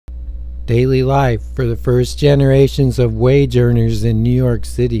Daily life for the first generations of wage earners in New York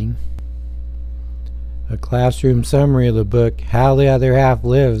City. A classroom summary of the book How the Other Half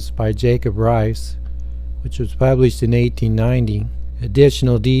Lives by Jacob Riis, which was published in 1890.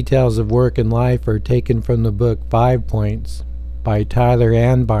 Additional details of work and life are taken from the book 5 Points by Tyler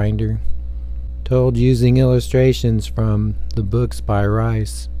Anbinder, told using illustrations from the books by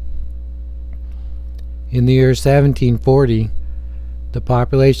Riis. In the year 1740, the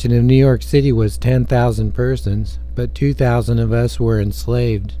population of New York City was 10,000 persons, but 2,000 of us were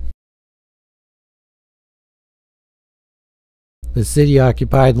enslaved. The city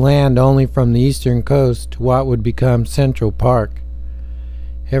occupied land only from the eastern coast to what would become Central Park.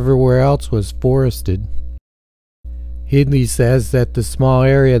 Everywhere else was forested. Hidley says that the small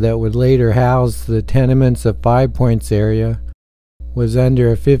area that would later house the tenements of 5 Points area was under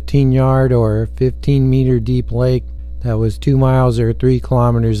a 15-yard or 15-meter deep lake that was 2 miles or 3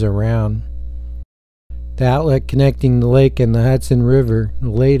 kilometers around. The outlet connecting the lake and the Hudson River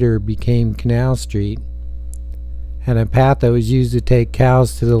later became Canal Street, and a path that was used to take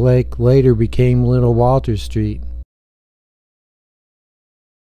cows to the lake later became Little Walter Street,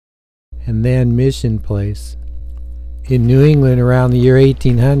 and then Mission Place. In New England around the year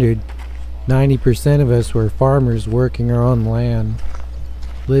 1800, 90% of us were farmers working our own land,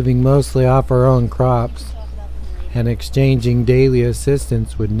 living mostly off our own crops, and exchanging daily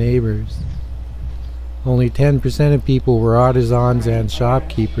assistance with neighbors. Only 10% of people were artisans and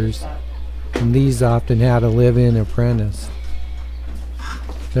shopkeepers, and these often had a live-in apprentice.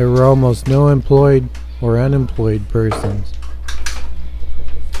 There were almost no employed or unemployed persons.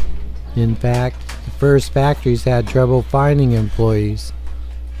 In fact, the first factories had trouble finding employees.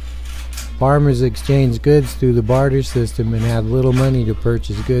 Farmers exchanged goods through the barter system and had little money to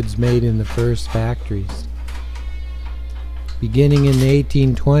purchase goods made in the first factories. Beginning in the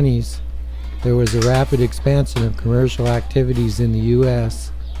 1820s, there was a rapid expansion of commercial activities in the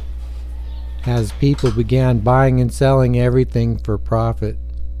U.S. as people began buying and selling everything for profit.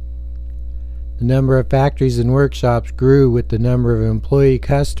 The number of factories and workshops grew with the number of employee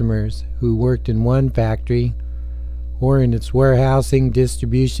customers who worked in one factory or in its warehousing,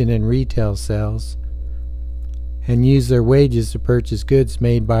 distribution, and retail sales, and used their wages to purchase goods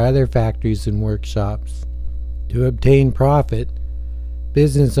made by other factories and workshops. To obtain profit,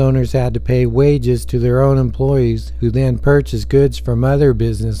 business owners had to pay wages to their own employees, who then purchased goods from other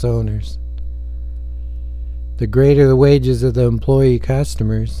business owners. The greater the wages of the employee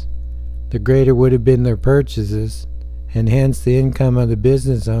customers, the greater would have been their purchases, and hence the income of the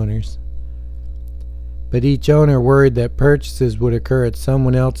business owners. But each owner worried that purchases would occur at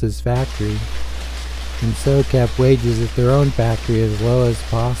someone else's factory, and so kept wages at their own factory as low as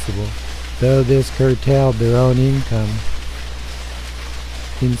possible, though this curtailed their own income.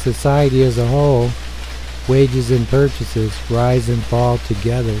 In society as a whole, wages and purchases rise and fall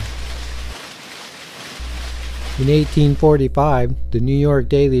together. In 1845, the New York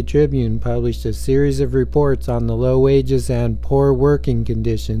Daily Tribune published a series of reports on the low wages and poor working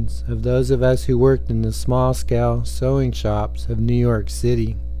conditions of those of us who worked in the small-scale sewing shops of New York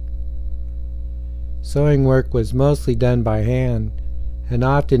City. Sewing work was mostly done by hand, and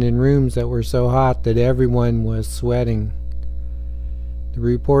often in rooms that were so hot that everyone was sweating. The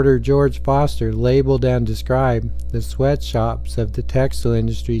reporter George Foster labeled and described the sweatshops of the textile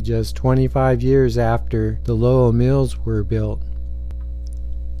industry just 25 years after the Lowell mills were built.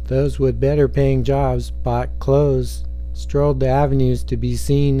 Those with better paying jobs bought clothes, strolled the avenues to be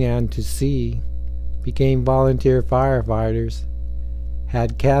seen and to see, became volunteer firefighters,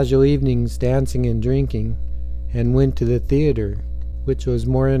 had casual evenings dancing and drinking, and went to the theater, which was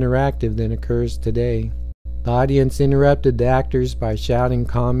more interactive than occurs today. The audience interrupted the actors by shouting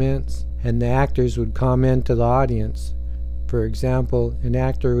comments, and the actors would comment to the audience. For example, an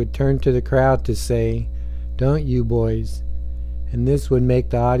actor would turn to the crowd to say, "Don't you boys?" and this would make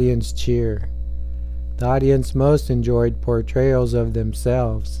the audience cheer. The audience most enjoyed portrayals of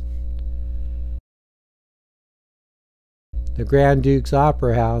themselves. The Grand Duke's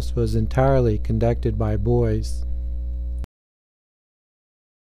Opera House was entirely conducted by boys.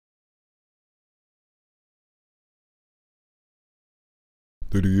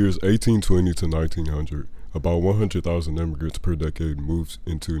 Through the years 1820 to 1900, about 100,000 immigrants per decade moved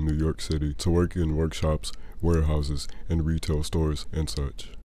into New York City to work in workshops, warehouses, and retail stores and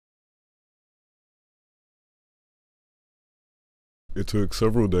such. It took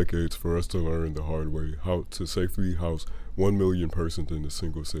several decades for us to learn the hard way how to safely house 1 million persons in a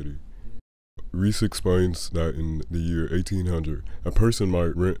single city. Riis explains that in the year 1800, a person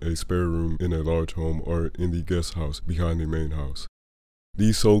might rent a spare room in a large home or in the guest house behind the main house.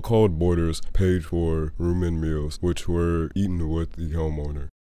 These so-called boarders paid for room and meals, which were eaten with the homeowner.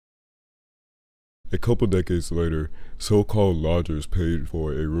 A couple decades later, so-called lodgers paid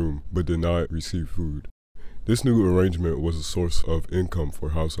for a room but did not receive food. This new arrangement was a source of income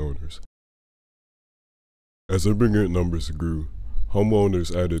for house owners. As immigrant numbers grew,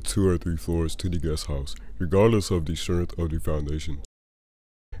 homeowners added 2 or 3 floors to the guest house, regardless of the strength of the foundation,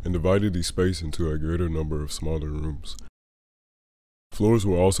 and divided the space into a greater number of smaller rooms. Floors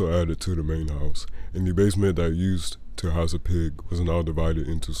were also added to the main house, and the basement that used to house a pig was now divided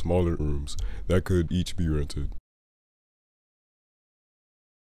into smaller rooms that could each be rented.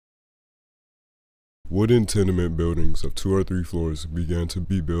 Wooden tenement buildings of 2 or 3 floors began to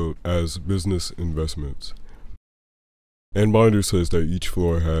be built as business investments. Ann Binder says that each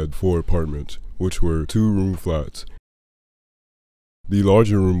floor had 4 apartments, which were 2-room flats. The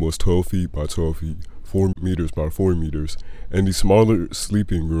larger room was 12 feet by 12 feet, 4 meters by 4 meters, and the smaller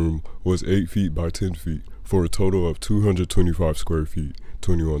sleeping room was 8 feet by 10 feet, for a total of 225 square feet,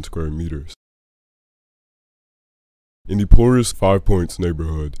 21 square meters. In the poorest 5 Points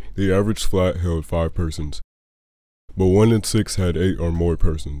neighborhood, the average flat held 5 persons, but 1 in 6 had 8 or more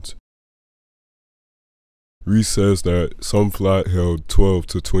persons. Riis says that some flat held 12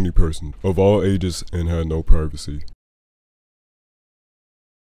 to 20 persons, of all ages, and had no privacy.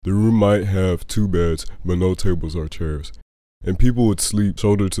 The room might have 2 beds, but no tables or chairs, and people would sleep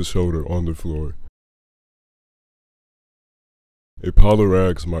shoulder to shoulder on the floor. A pile of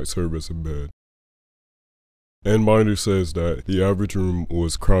rags might serve as a bed. Ann Binder says that the average room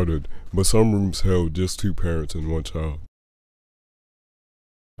was crowded, but some rooms held just 2 parents and 1 child.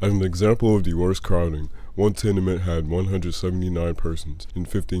 As an example of the worst crowding, one tenement had 179 persons in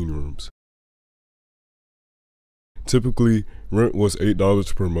 15 rooms. Typically, rent was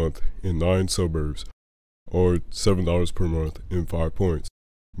 $8 per month in 9 suburbs, or $7 per month in 5 Points,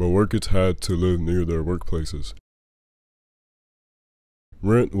 but workers had to live near their workplaces.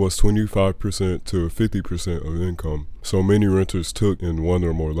 Rent was 25% to 50% of income, so many renters took in 1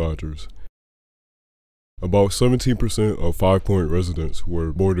 or more lodgers. About 17% of 5 Point residents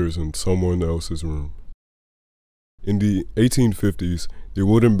were boarders in someone else's room. In the 1850s, the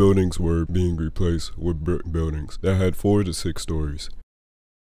wooden buildings were being replaced with brick buildings that had 4 to 6 stories.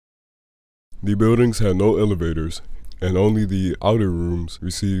 The buildings had no elevators, and only the outer rooms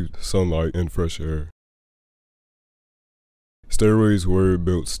received sunlight and fresh air. Stairways were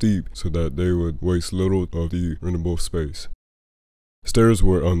built steep so that they would waste little of the rentable space. Stairs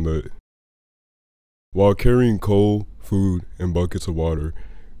were unlit. While carrying coal, food, and buckets of water,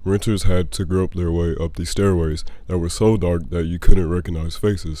 renters had to grope their way up the stairways that were so dark that you couldn't recognize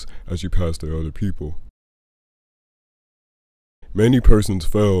faces as you passed the other people. Many persons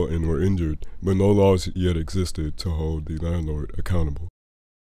fell and were injured, but no laws yet existed to hold the landlord accountable.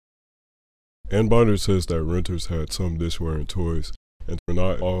 Ann Binder says that renters had some dishware and toys, and were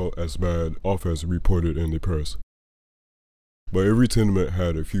not all as bad off as reported in the press. But every tenement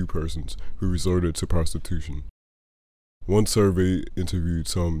had a few persons who resorted to prostitution. One survey interviewed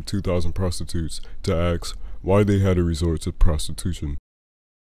some 2,000 prostitutes to ask why they had to resort to prostitution.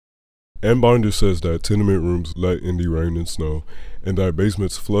 Ann Binder says that tenement rooms let in the rain and snow, and that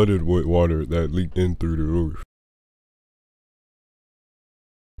basements flooded with water that leaked in through the roof.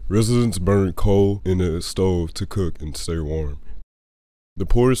 Residents burned coal in a stove to cook and stay warm. The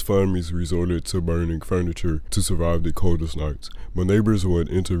poorest families resorted to burning furniture to survive the coldest nights, but neighbors would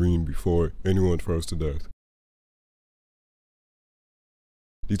intervene before anyone froze to death.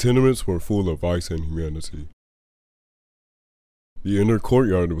 The tenements were full of vice and humanity. The inner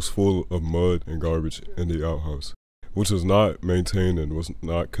courtyard was full of mud and garbage in the outhouse, which was not maintained and was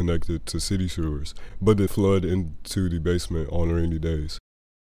not connected to city sewers, but it flooded into the basement on rainy days.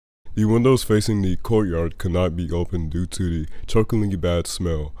 The windows facing the courtyard could not be opened due to the chokingly bad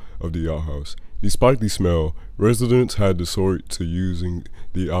smell of the outhouse. Despite the smell, residents had to resort to using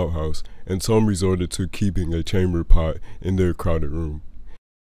the outhouse, and some resorted to keeping a chamber pot in their crowded room.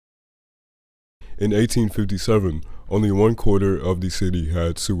 In 1857, only 1/4 of the city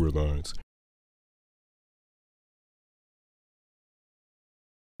had sewer lines.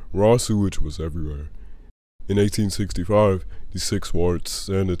 Raw sewage was everywhere. In 1865, the 6th Ward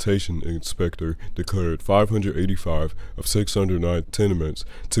sanitation inspector declared 585 of 609 tenements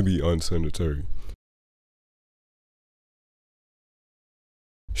to be unsanitary.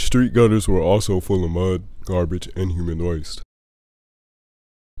 Street gutters were also full of mud, garbage, and human waste.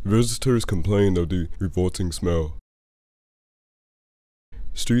 Visitors complained of the revolting smell.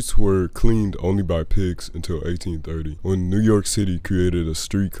 Streets were cleaned only by pigs until 1830, when New York City created a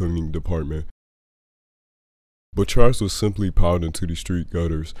street cleaning department. but trash was simply piled into the street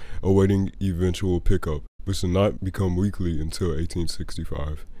gutters, awaiting eventual pickup, which did not become weekly until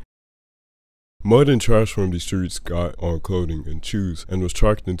 1865. Mud and trash from the streets got on clothing and shoes and was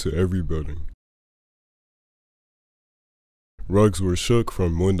tracked into every building. Rugs were shook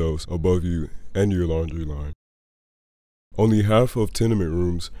from windows above you and your laundry line. Only half of tenement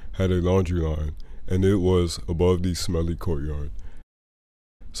rooms had a laundry line, and it was above the smelly courtyard.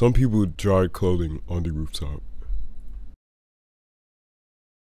 Some people dried clothing on the rooftop.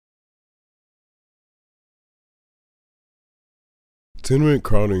 Tenement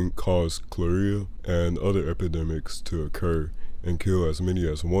crowding caused cholera and other epidemics to occur and kill as many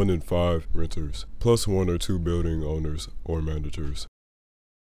as 1 in 5 renters, plus 1 or 2 building owners or managers.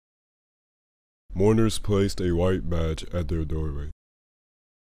 Mourners placed a white badge at their doorway.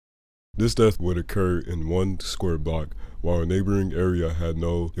 This death would occur in 1 square block, while a neighboring area had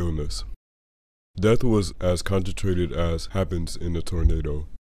no illness. Death was as concentrated as happens in a tornado.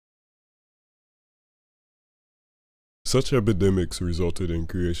 Such epidemics resulted in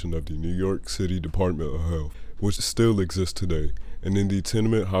creation of the New York City Department of Health, which still exists today, and in the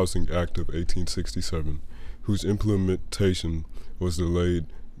Tenement Housing Act of 1867, whose implementation was delayed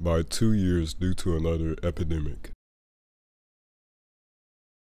by 2 years due to another epidemic.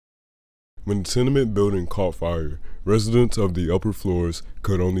 When the tenement building caught fire, residents of the upper floors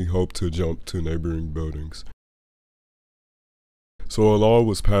could only hope to jump to neighboring buildings. So a law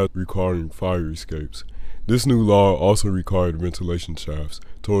was passed requiring fire escapes. This new law also required ventilation shafts,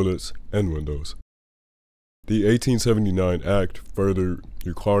 toilets, and windows. The 1879 Act further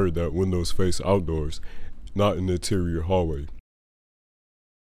required that windows face outdoors, not an interior hallway.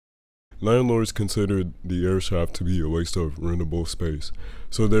 Landlords considered the air shaft to be a waste of rentable space,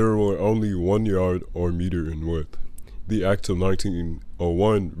 so there were only 1 yard or meter in width. The Act of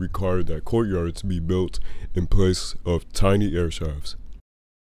 1901 required that courtyards be built in place of tiny air shafts.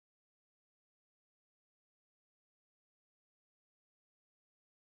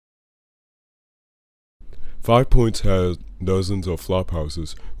 Five Points had dozens of flop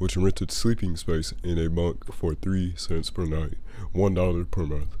houses, which rented sleeping space in a bunk for 3 cents per night, $1 per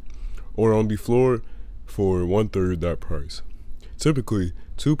month, or on the floor for 1/3 that price. Typically,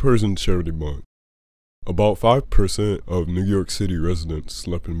 2 persons shared a bunk. About 5% of New York City residents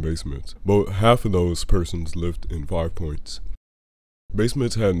slept in basements, but half of those persons lived in 5 Points.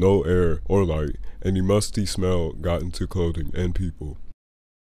 Basements had no air or light, and the musty smell got into clothing and people.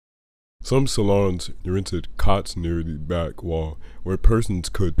 Some salons rented cots near the back wall, where persons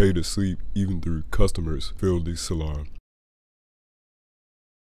could pay to sleep even though customers filled the salon.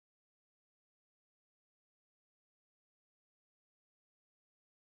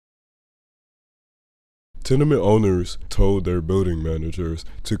 Tenement owners told their building managers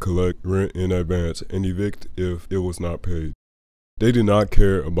to collect rent in advance and evict if it was not paid. They did not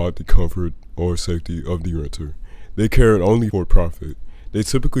care about the comfort or safety of the renter. They cared only for profit. They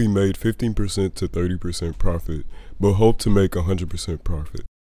typically made 15% to 30% profit, but hoped to make 100% profit.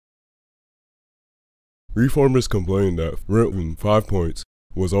 Reformers complained that rent in 5 Points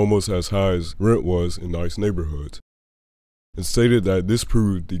was almost as high as rent was in nice neighborhoods, and stated that this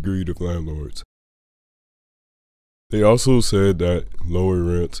proved the greed of landlords. They also said that lower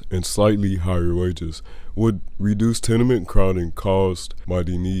rents and slightly higher wages would reduce tenement crowding caused by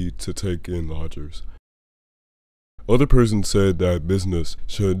the need to take in lodgers. Other persons said that business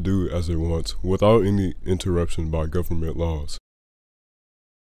should do as it wants without any interruption by government laws.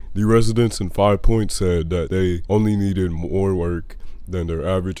 The residents in 5 Points said that they only needed more work than their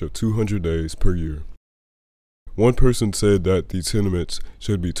average of 200 days per year. One person said that the tenements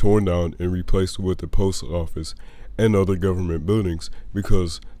should be torn down and replaced with the post office and other government buildings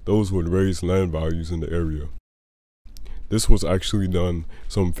because those would raise land values in the area. This was actually done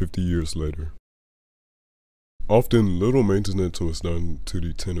some 50 years later. Often, little maintenance was done to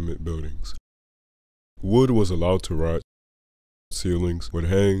the tenement buildings. Wood was allowed to rot, ceilings would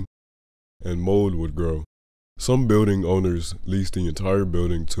hang, and mold would grow. Some building owners leased the entire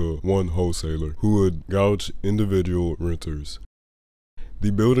building to one wholesaler who would gouge individual renters.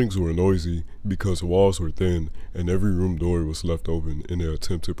 The buildings were noisy because walls were thin and every room door was left open in an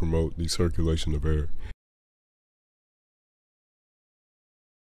attempt to promote the circulation of air.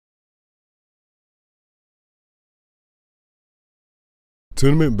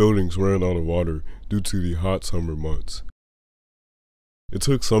 Tenement buildings ran out of water due to the hot summer months. It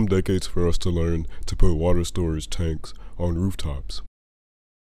took some decades for us to learn to put water storage tanks on rooftops.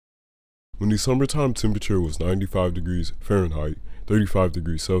 When the summertime temperature was 95 degrees Fahrenheit, 35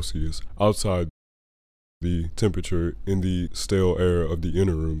 degrees Celsius, outside, The temperature in the stale air of the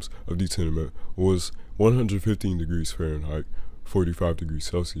inner rooms of the tenement was 115 degrees Fahrenheit, 45 degrees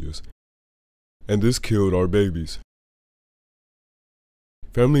Celsius, and this killed our babies.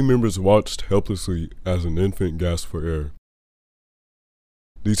 Family members watched helplessly as an infant gasped for air.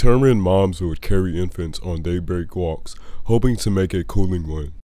 Determined moms would carry infants on daybreak walks, hoping to make a cooling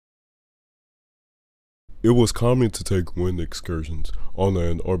one. It was common to take wind excursions on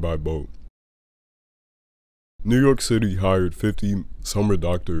land or by boat. New York City hired 50 summer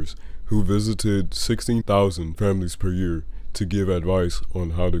doctors who visited 16,000 families per year to give advice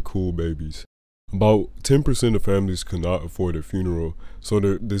on how to cool babies. About 10% of families could not afford a funeral, so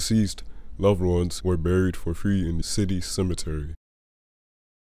their deceased loved ones were buried for free in the city cemetery.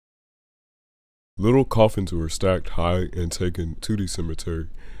 Little coffins were stacked high and taken to the cemetery,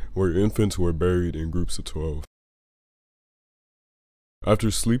 where infants were buried in groups of 12.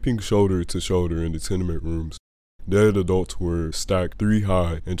 After sleeping shoulder to shoulder in the tenement rooms, dead adults were stacked 3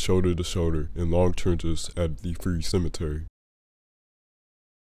 high and shoulder to shoulder in long trenches at the free cemetery.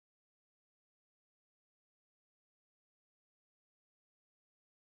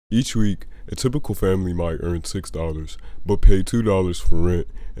 Each week, a typical family might earn $6, but pay $2 for rent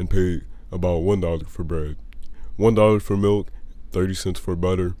and pay about $1 for bread, $1 for milk, 30 cents for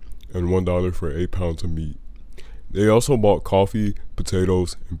butter, and $1 for 8 pounds of meat. They also bought coffee,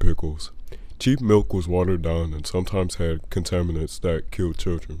 potatoes, and pickles. Cheap milk was watered down and sometimes had contaminants that killed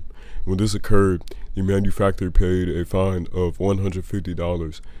children. When this occurred, the manufacturer paid a fine of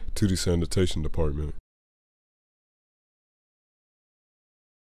 $150 to the sanitation department.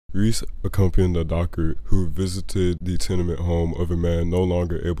 Riis accompanied a doctor who visited the tenement home of a man no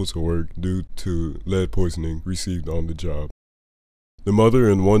longer able to work due to lead poisoning received on the job. The mother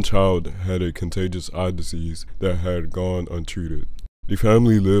and one child had a contagious eye disease that had gone untreated. The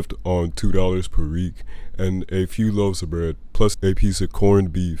family lived on $2 per week and a few loaves of bread, plus a piece of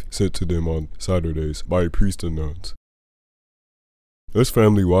corned beef sent to them on Saturdays by a priest and nuns. This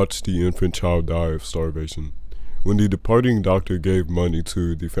family watched the infant child die of starvation. When the departing doctor gave money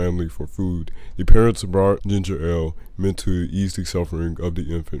to the family for food, the parents brought ginger ale meant to ease the suffering of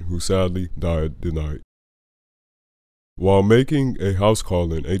the infant, who sadly died the night. While making a house call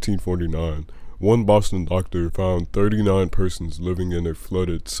in 1849, one Boston doctor found 39 persons living in a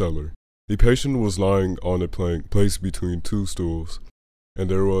flooded cellar. The patient was lying on a plank placed between 2 stools, and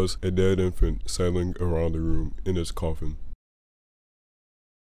there was a dead infant sailing around the room in its coffin.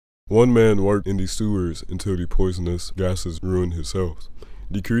 One man worked in the sewers until the poisonous gases ruined his health,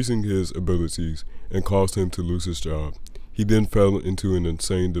 decreasing his abilities and caused him to lose his job. He then fell into an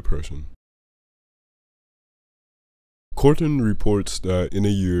insane depression. Corton reports that in the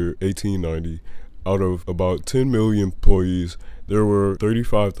year 1890, out of about 10 million employees, there were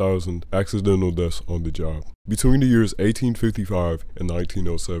 35,000 accidental deaths on the job. Between the years 1855 and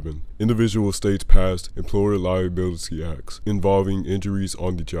 1907, individual states passed employer liability acts involving injuries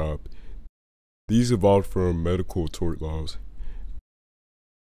on the job. These evolved from medical tort laws.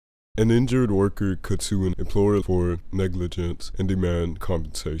 An injured worker could sue an employer for negligence and demand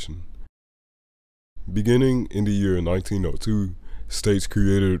compensation. Beginning in the year 1902, states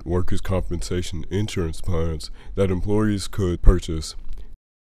created workers' compensation insurance plans that employees could purchase.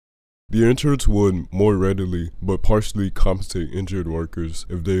 The insurance would more readily but partially compensate injured workers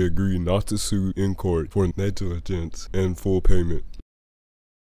if they agreed not to sue in court for negligence and full payment.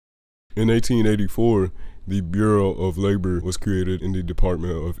 In 1884, the Bureau of Labor was created in the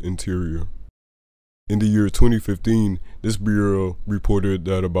Department of Interior. In the year 2015, this bureau reported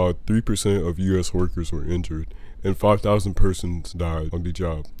that about 3% of U.S. workers were injured and 5,000 persons died on the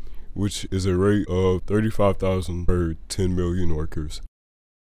job, which is a rate of 35,000 per 10 million workers.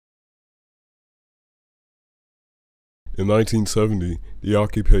 In 1970, the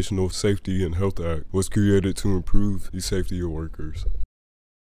Occupational Safety and Health Act was created to improve the safety of workers.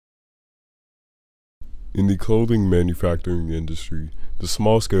 In the clothing manufacturing industry, the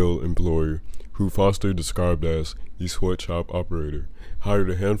small-scale employer, who Foster described as the sweatshop operator, hired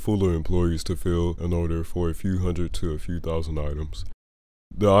a handful of employees to fill an order for a few hundred to a few thousand items.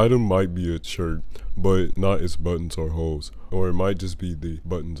 The item might be a shirt, but not its buttons or holes, or it might just be the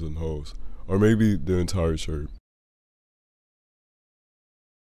buttons and holes, or maybe the entire shirt.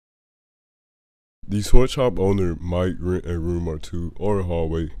 The sweatshop owner might rent a room or two or a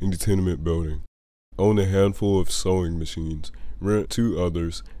hallway in the tenement building, own a handful of sewing machines, rent 2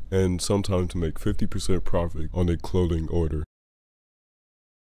 others, and sometimes make 50% profit on a clothing order.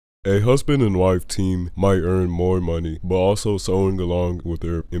 A husband and wife team might earn more money, but also sewing along with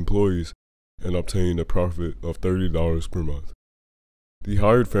their employees and obtain a profit of $30 per month. The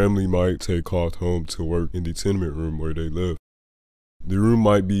hired family might take cloth home to work in the tenement room where they live. The room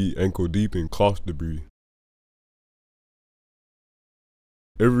might be ankle deep in cloth debris.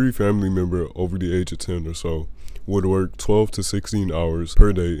 Every family member over the age of 10 or so would work 12 to 16 hours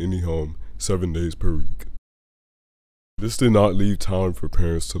per day in the home, 7 days per week. This did not leave time for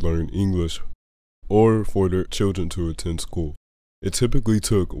parents to learn English or for their children to attend school. It typically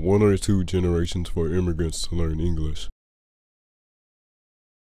took 1 or 2 generations for immigrants to learn English.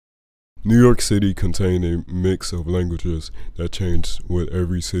 New York City contained a mix of languages that changed with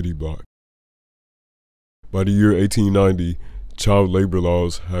every city block. By the year 1890, child labor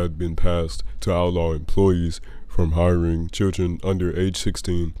laws had been passed to outlaw employees from hiring children under age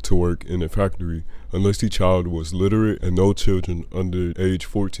 16 to work in a factory unless the child was literate, and no children under age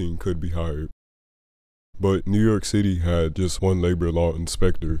 14 could be hired. But New York City had just one labor law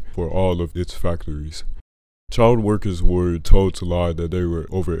inspector for all of its factories. Child workers were told to lie that they were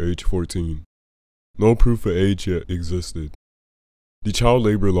over age 14. No proof of age yet existed. The child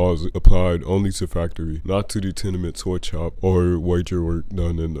labor laws applied only to factory, not to the tenement sweatshop or wager work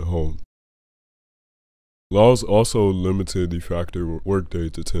done in the home. Laws also limited the factory workday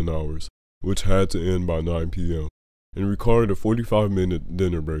to 10 hours, which had to end by 9 p.m., and required a 45-minute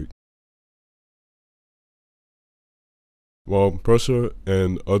dinner break. While Prussia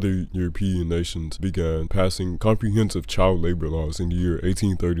and other European nations began passing comprehensive child labor laws in the year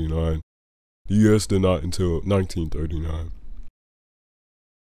 1839, the U.S. did not until 1939.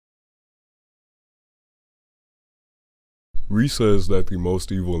 Riis says that the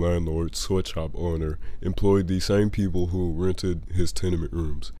most evil landlord, sweatshop owner, employed the same people who rented his tenement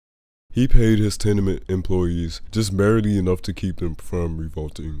rooms. He paid his tenement employees just barely enough to keep them from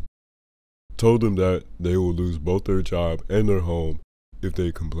revolting. Told them that they will lose both their job and their home if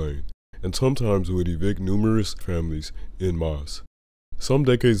they complained, and sometimes would evict numerous families en masse. Some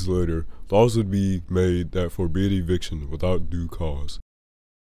decades later, laws would be made that forbid eviction without due cause.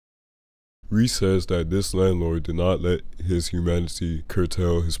 Riis says that this landlord did not let his humanity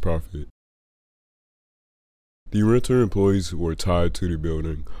curtail his profit. The renter employees were tied to the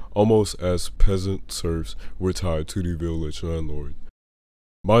building, almost as peasant serfs were tied to the village landlord.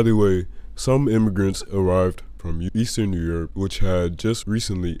 By the way, some immigrants arrived from Eastern Europe, which had just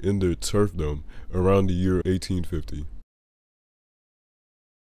recently ended serfdom around the year 1850.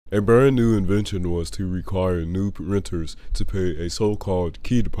 A brand new invention was to require new renters to pay a so-called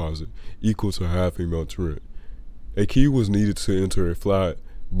key deposit equal to half a month's rent. A key was needed to enter a flat,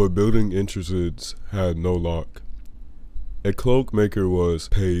 but building entrances had no lock. A cloak maker was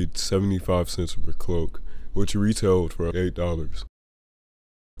paid 75 cents per cloak, which retailed for $8.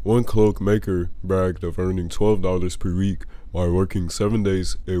 One cloak maker bragged of earning $12 per week by working 7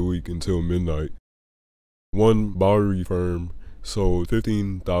 days a week until midnight. One Bowery firm sold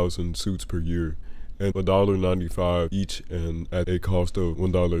 15,000 suits per year, and $1.95 each, and at a cost of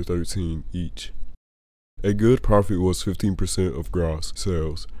 $1.13 each. A good profit was 15% of gross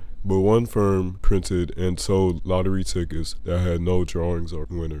sales, but one firm printed and sold lottery tickets that had no drawings or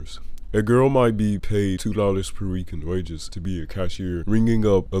winners. A girl might be paid $2 per week in wages to be a cashier, ringing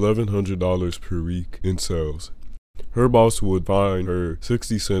up $1,100 per week in sales. Her boss would fine her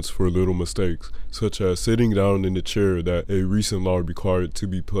 60 cents for little mistakes, such as sitting down in the chair that a recent law required to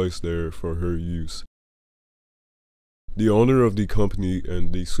be placed there for her use. The owner of the company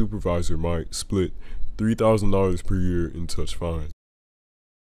and the supervisor might split $3,000 per year in such fines.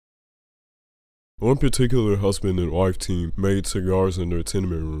 One particular husband and wife team made cigars in their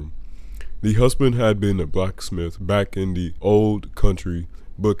tenement room. The husband had been a blacksmith back in the old country,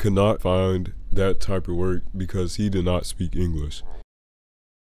 but could not find that type of work because he did not speak English.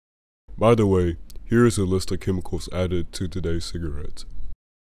 By the way, here is a list of chemicals added to today's cigarettes.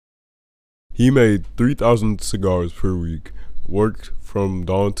 He made 3,000 cigars per week, worked from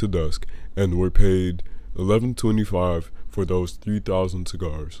dawn to dusk, and were paid $11.25 for those 3,000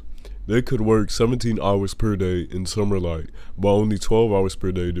 cigars. They could work 17 hours per day in summer light, but only 12 hours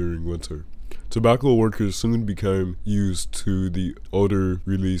per day during winter. Tobacco workers soon became used to the odor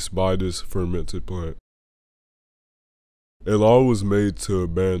released by this fermented plant. A law was made to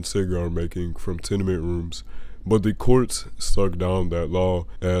ban cigar making from tenement rooms, but the courts struck down that law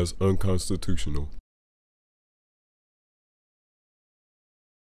as unconstitutional.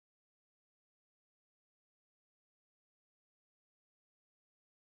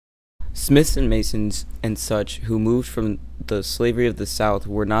 Smiths and masons and such who moved from the slavery of the South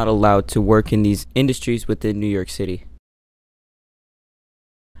were not allowed to work in these industries within New York City.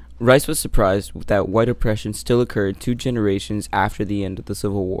 Riis was surprised that white oppression still occurred 2 generations after the end of the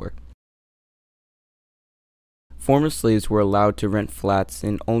Civil War. Former slaves were allowed to rent flats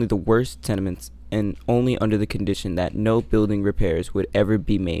in only the worst tenements and only under the condition that no building repairs would ever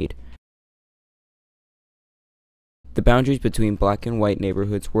be made. The boundaries between black and white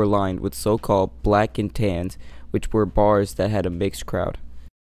neighborhoods were lined with so-called black and tans, which were bars that had a mixed crowd.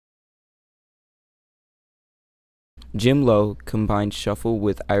 Jim Lowe combined shuffle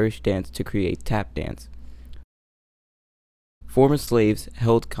with Irish dance to create tap dance. Former slaves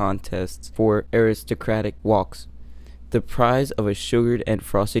held contests for aristocratic walks. The prize of a sugared and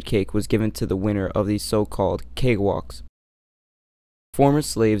frosted cake was given to the winner of these so-called cakewalks. Former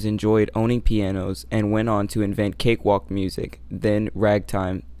slaves enjoyed owning pianos and went on to invent cakewalk music, then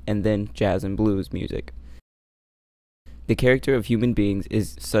ragtime, and then jazz and blues music. The character of human beings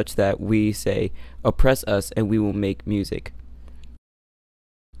is such that we say, "Oppress us and we will make music."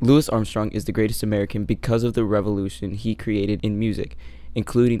 Louis Armstrong is the greatest American because of the revolution he created in music,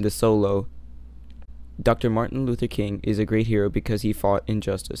 including the solo. Dr. Martin Luther King is a great hero because he fought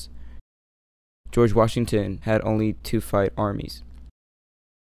injustice. George Washington had only to fight armies.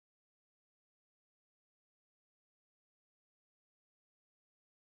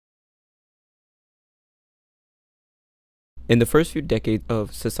 In the first few decades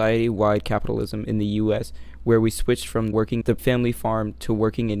of society-wide capitalism in the U.S., where we switched from working the family farm to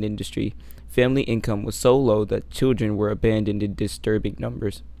working in industry, family income was so low that children were abandoned in disturbing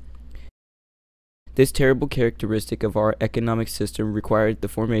numbers. This terrible characteristic of our economic system required the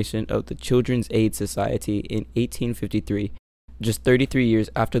formation of the Children's Aid Society in 1853, just 33 years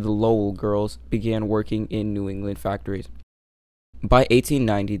after the Lowell girls began working in New England factories. By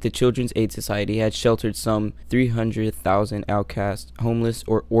 1890, the Children's Aid Society had sheltered some 300,000 outcast, homeless,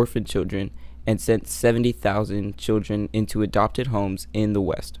 or orphan children and sent 70,000 children into adopted homes in the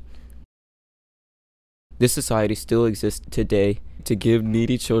West. This society still exists today to give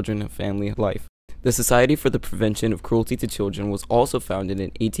needy children a family life. The Society for the Prevention of Cruelty to Children was also founded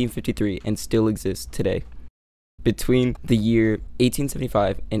in 1853 and still exists today. Between the year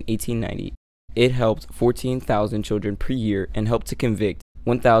 1875 and 1890, it helped 14,000 children per year and helped to convict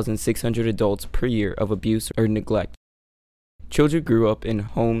 1,600 adults per year of abuse or neglect. Children grew up in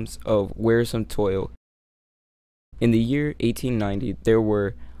homes of wearisome toil. In the year 1890, there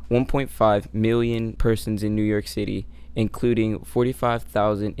were 1.5 million persons in New York City, including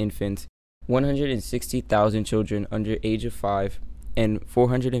 45,000 infants, 160,000 children under age of 5, and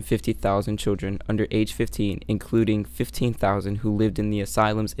 450,000 children under age 15, including 15,000 who lived in the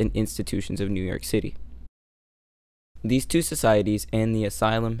asylums and institutions of New York City. These two societies and the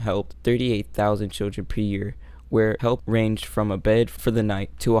asylum helped 38,000 children per year, where help ranged from a bed for the night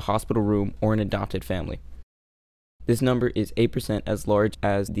to a hospital room or an adopted family. This number is 8% as large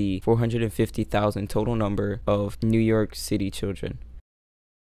as the 450,000 total number of New York City children.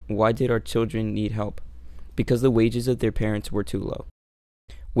 Why did our children need help? Because the wages of their parents were too low.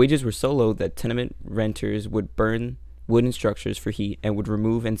 Wages were so low that tenement renters would burn wooden structures for heat and would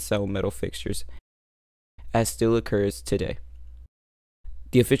remove and sell metal fixtures, as still occurs today.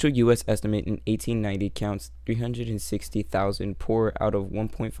 The official U.S. estimate in 1890 counts 360,000 poor out of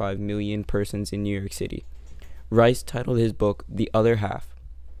 1.5 million persons in New York City. Riis titled his book The Other Half.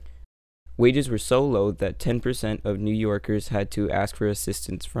 Wages were so low that 10% of New Yorkers had to ask for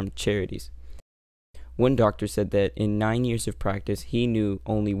assistance from charities. One doctor said that in 9 years of practice, he knew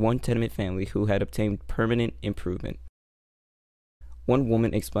only one tenement family who had obtained permanent improvement. One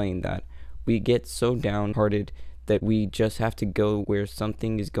woman explained that we get so downhearted that we just have to go where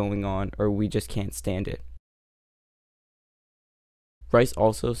something is going on or we just can't stand it. Riis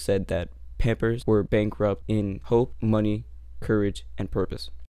also said that Pampers were bankrupt in hope, money, courage, and purpose.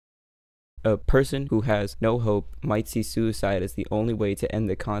 A person who has no hope might see suicide as the only way to end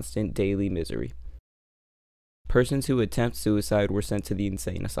the constant daily misery. Persons who attempt suicide were sent to the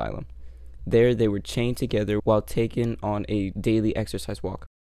insane asylum. There they were chained together while taken on a daily exercise walk.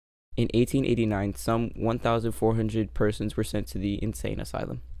 In 1889, some 1,400 persons were sent to the insane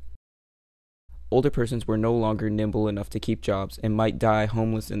asylum. Older persons were no longer nimble enough to keep jobs and might die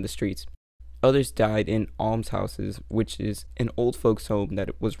homeless in the streets. Others died in almshouses, which is an old folks' home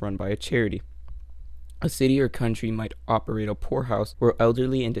that was run by a charity. A city or country might operate a poorhouse where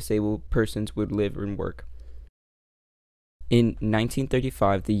elderly and disabled persons would live and work. In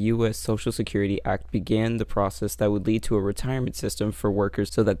 1935, the U.S. Social Security Act began the process that would lead to a retirement system for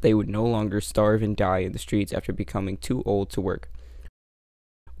workers so that they would no longer starve and die in the streets after becoming too old to work.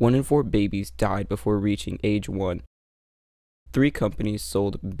 1 in 4 babies died before reaching age 1. 3 companies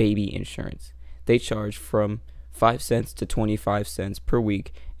sold baby insurance. They charged from 5 cents to 25 cents per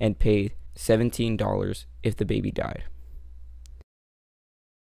week and paid $17 if the baby died.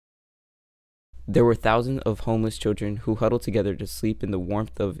 There were thousands of homeless children who huddled together to sleep in the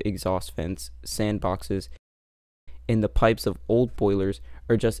warmth of exhaust vents, sandboxes, in the pipes of old boilers,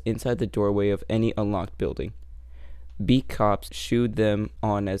 or just inside the doorway of any unlocked building. Beat cops shooed them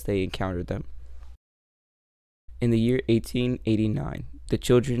on as they encountered them. In the year 1889, the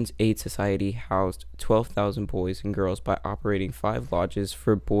Children's Aid Society housed 12,000 boys and girls by operating 5 lodges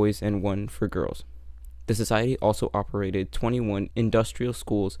for boys and 1 for girls. The society also operated 21 industrial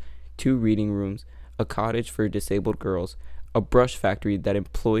schools, 2 reading rooms, a cottage for disabled girls, a brush factory that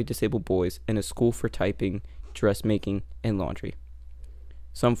employed disabled boys, and a school for typing, dressmaking, and laundry.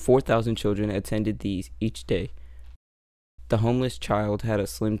 Some 4,000 children attended these each day. The homeless child had a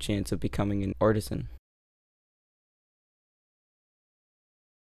slim chance of becoming an artisan.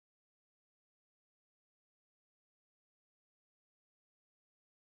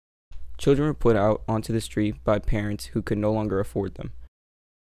 Children were put out onto the street by parents who could no longer afford them.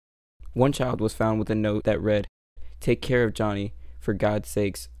 One child was found with a note that read, "Take care of Johnny, for God's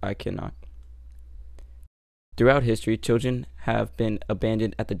sakes, I cannot." Throughout history, children have been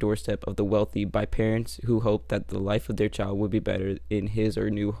abandoned at the doorstep of the wealthy by parents who hoped that the life of their child would be better in his or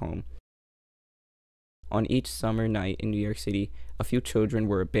new home. On each summer night in New York City, a few children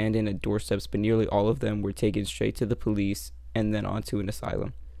were abandoned at doorsteps, but nearly all of them were taken straight to the police and then onto an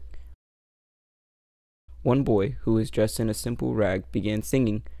asylum. One boy, who was dressed in a simple rag, began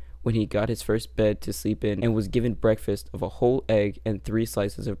singing when he got his first bed to sleep in and was given breakfast of a whole egg and 3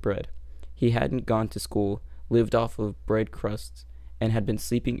 slices of bread. He hadn't gone to school, lived off of bread crusts, and had been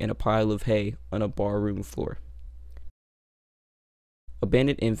sleeping in a pile of hay on a barroom floor.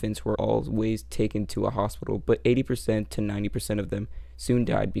 Abandoned infants were always taken to a hospital, but 80% to 90% of them soon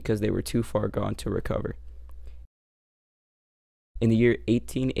died because they were too far gone to recover. In the year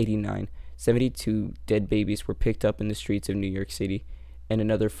 1889, 72 dead babies were picked up in the streets of New York City, and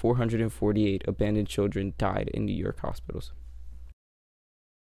another 448 abandoned children died in New York hospitals.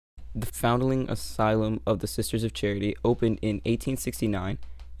 The foundling asylum of the Sisters of Charity opened in 1869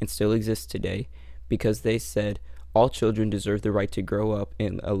 and still exists today because they said all children deserve the right to grow up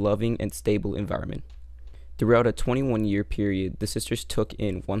in a loving and stable environment. Throughout a 21-year period, the sisters took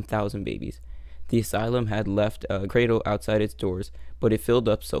in 1,000 babies. The asylum had left a cradle outside its doors, but it filled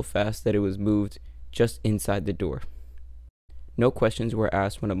up so fast that it was moved just inside the door. No questions were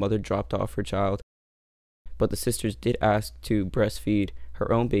asked when a mother dropped off her child, but the sisters did ask to breastfeed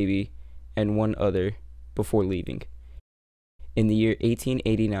her own baby and one other before leaving. In the year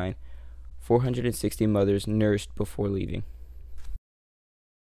 1889, 460 mothers nursed before leaving.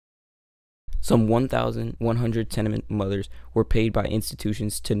 Some 1,100 tenement mothers were paid by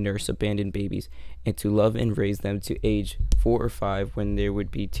institutions to nurse abandoned babies and to love and raise them to age 4 or 5 when they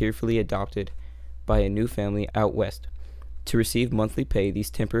would be tearfully adopted by a new family out west. To receive monthly pay, these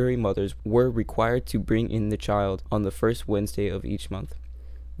temporary mothers were required to bring in the child on the first Wednesday of each month.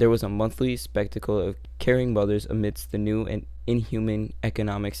 There was a monthly spectacle of caring mothers amidst the new and inhuman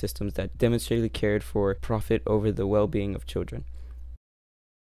economic systems that demonstrably cared for profit over the well-being of children.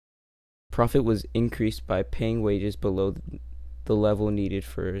 Profit was increased by paying wages below the level needed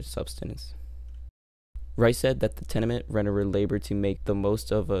for subsistence. Riis said that the tenement renter labored to make the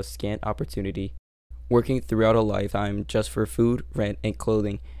most of a scant opportunity, working throughout a lifetime just for food, rent, and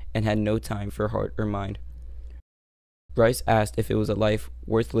clothing, and had no time for heart or mind. Riis asked if it was a life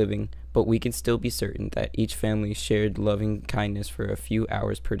worth living, but we can still be certain that each family shared loving kindness for a few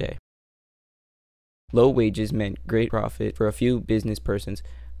hours per day. Low wages meant great profit for a few business persons,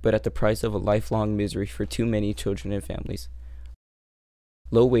 but at the price of a lifelong misery for too many children and families.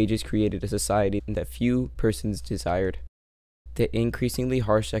 Low wages created a society that few persons desired. The increasingly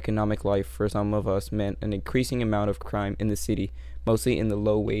harsh economic life for some of us meant an increasing amount of crime in the city, mostly in the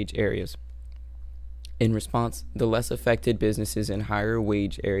low-wage areas. In response, the less affected businesses in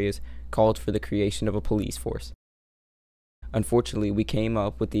higher-wage areas called for the creation of a police force. Unfortunately, we came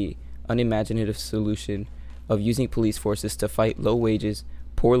up with the unimaginative solution of using police forces to fight low wages,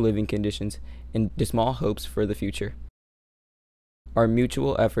 poor living conditions, and dismal hopes for the future. Our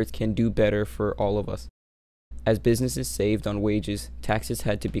mutual efforts can do better for all of us. As businesses saved on wages, taxes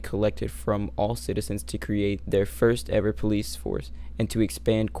had to be collected from all citizens to create their first ever police force and to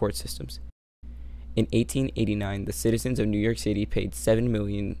expand court systems. In 1889, the citizens of New York City paid $7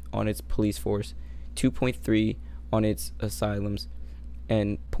 million on its police force, $2.3 on its asylums,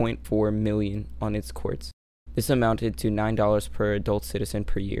 and $0.4 million on its courts. This amounted to $9 per adult citizen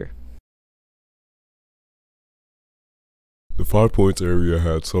per year. The 5 Points area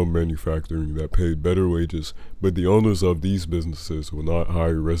had some manufacturing that paid better wages, but the owners of these businesses will not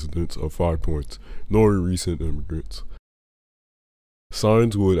hire residents of 5 Points, nor recent immigrants.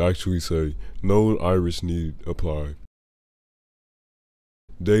 Signs would actually say, "No Irish need apply."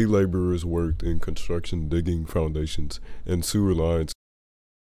 Day laborers worked in construction, digging foundations and sewer lines,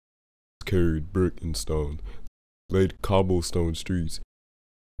 carried brick and stone, laid cobblestone streets,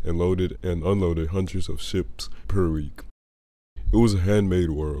 and loaded and unloaded hundreds of ships per week. It was a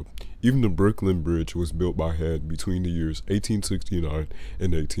handmade world. Even the Brooklyn Bridge was built by hand between the years 1869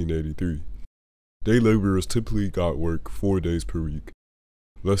 and 1883. Day laborers typically got work 4 days per week,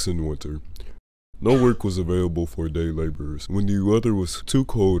 less in winter. No work was available for day laborers when the weather was too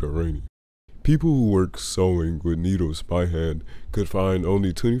cold or rainy. People who worked sewing with needles by hand could find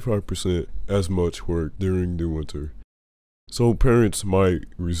only 25% as much work during the winter, so parents might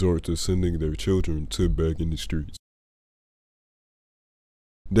resort to sending their children to beg in the streets.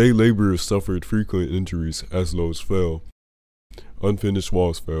 Day laborers suffered frequent injuries as loads fell, unfinished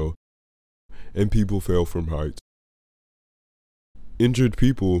walls fell, and people fell from heights. Injured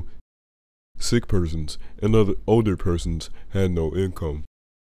people, sick persons, and other older persons had no income.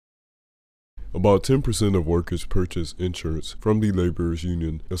 About 10% of workers purchased insurance from the Laborers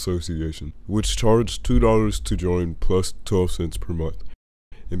Union Association, which charged $2 to join plus 12 cents per month,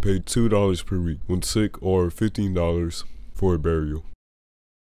 and paid $2 per week when sick or $15 for a burial.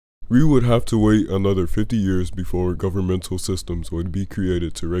 We would have to wait another 50 years before governmental systems would be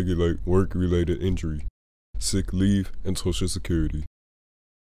created to regulate work-related injury, sick leave, and Social Security.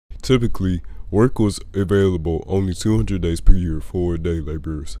 Typically, work was available only 200 days per year for day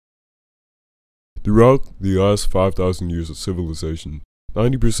laborers. Throughout the last 5,000 years of civilization,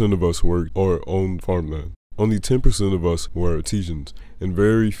 90% of us worked or owned farmland. Only 10% of us were artisans, and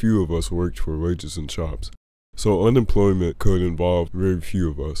very few of us worked for wages in shops. So unemployment could involve very few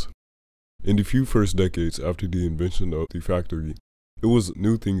of us. In the few first decades after the invention of the factory, it was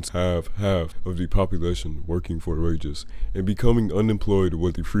new thing to have half of the population working for wages and becoming unemployed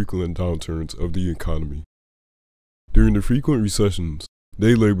with the frequent downturns of the economy. During the frequent recessions,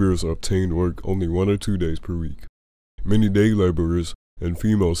 day laborers obtained work only 1 or 2 days per week. Many day laborers and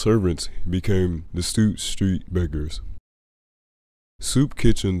female servants became destitute street beggars. Soup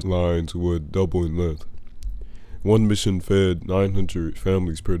kitchen lines would double in length. One mission fed 900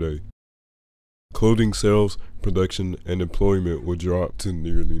 families per day. Clothing sales, production, and employment would drop to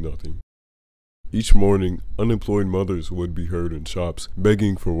nearly nothing. Each morning, unemployed mothers would be heard in shops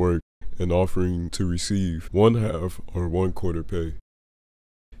begging for work and offering to receive 1/2 or 1/4 pay.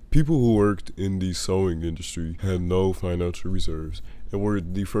 People who worked in the sewing industry had no financial reserves and were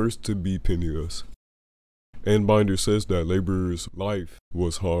the first to be penniless. Ann Binder says that laborers' life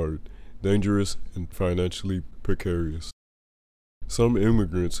was hard, dangerous, and financially precarious. Some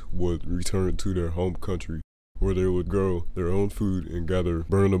immigrants would return to their home country, where they would grow their own food and gather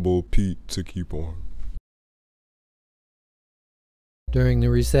burnable peat to keep warm. During the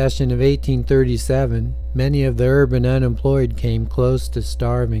recession of 1837, many of the urban unemployed came close to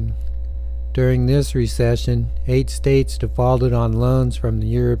starving. During this recession, 8 states defaulted on loans from the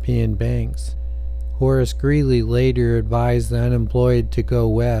European banks. Horace Greeley later advised the unemployed to go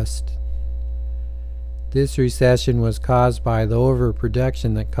west. This recession was caused by the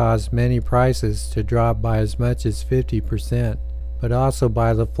overproduction that caused many prices to drop by as much as 50%, but also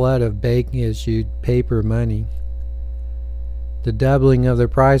by the flood of bank-issued paper money. The doubling of the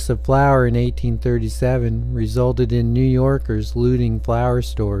price of flour in 1837 resulted in New Yorkers looting flour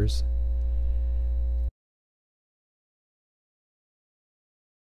stores.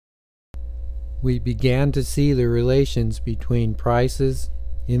 We began to see the relations between prices,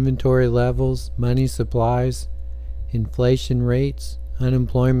 inventory levels, money supplies, inflation rates,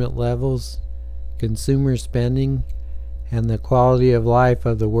 unemployment levels, consumer spending, and the quality of life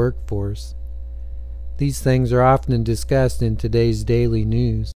of the workforce. These things are often discussed in today's daily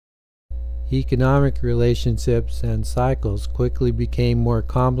news. Economic relationships and cycles quickly became more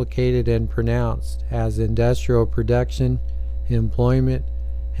complicated and pronounced as industrial production, employment,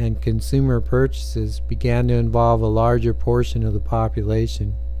 and consumer purchases began to involve a larger portion of the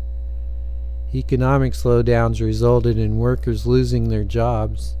population. Economic slowdowns resulted in workers losing their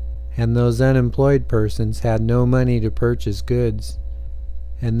jobs, and those unemployed persons had no money to purchase goods,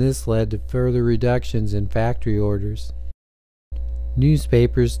 and this led to further reductions in factory orders.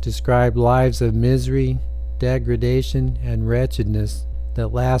 Newspapers described lives of misery, degradation, and wretchedness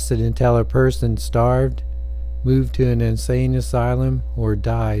that lasted until a person starved, moved to an insane asylum, or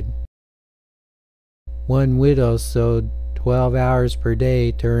died. One widow sewed 12 hours per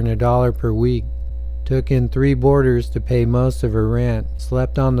day to earn $1 per week, took in 3 boarders to pay most of her rent,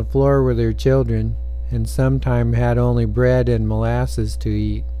 slept on the floor with her children, and sometimes had only bread and molasses to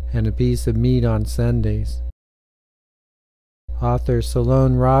eat and a piece of meat on Sundays. Author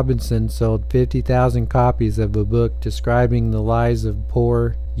Salone Robinson sold 50,000 copies of a book describing the lives of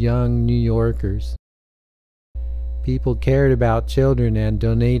poor, young New Yorkers. People cared about children and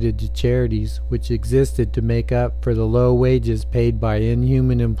donated to charities which existed to make up for the low wages paid by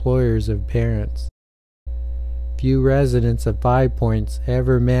inhuman employers of parents. Few residents of 5 Points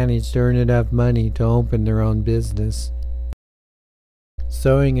ever managed to earn enough money to open their own business.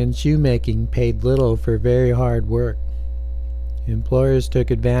 Sewing and shoemaking paid little for very hard work. Employers took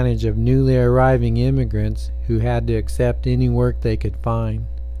advantage of newly arriving immigrants who had to accept any work they could find.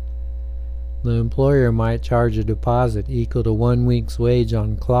 The employer might charge a deposit equal to 1 week's wage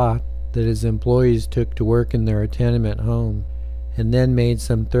on cloth that his employees took to work in their tenement home, and then made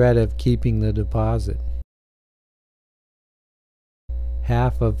some threat of keeping the deposit.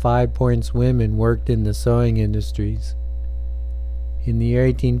 Half of 5 Points women worked in the sewing industries. In the year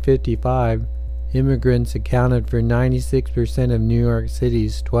 1855, immigrants accounted for 96% of New York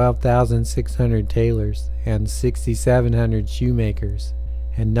City's 12,600 tailors and 6,700 shoemakers,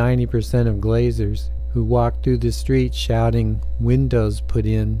 and 90% of glaziers who walked through the streets shouting, "Windows put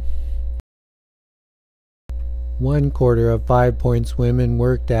in." 1/4 of 5 Points women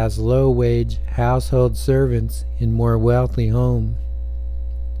worked as low-wage household servants in more wealthy homes,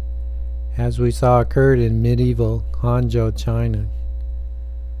 as we saw occurred in medieval Hangzhou, China.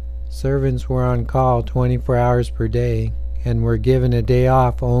 Servants were on call 24 hours per day and were given a day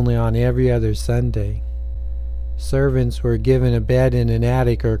off only on every other Sunday. Servants were given a bed in an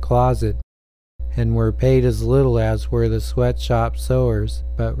attic or closet and were paid as little as were the sweatshop sewers,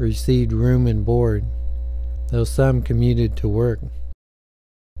 but received room and board, though some commuted to work.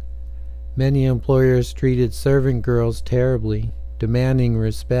 Many employers treated servant girls terribly, demanding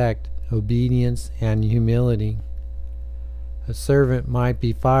respect, obedience, and humility. A servant might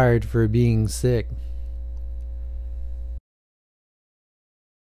be fired for being sick.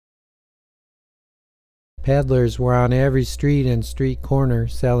 Peddlers were on every street and street corner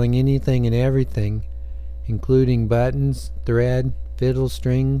selling anything and everything, including buttons, thread, fiddle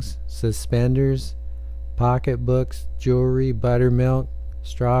strings, suspenders, pocketbooks, jewelry, buttermilk,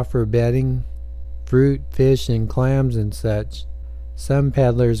 straw for bedding, fruit, fish, and clams and such. Some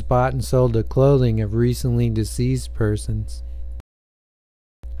peddlers bought and sold the clothing of recently deceased persons.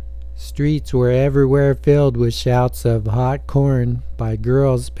 Streets were everywhere filled with shouts of hot corn by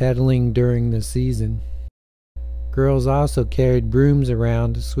girls peddling during the season. Girls also carried brooms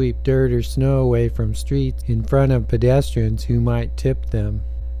around to sweep dirt or snow away from streets in front of pedestrians who might tip them.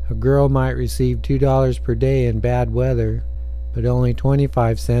 A girl might receive $2 per day in bad weather, but only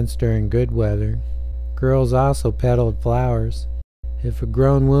 25 cents during good weather. Girls also peddled flowers. If a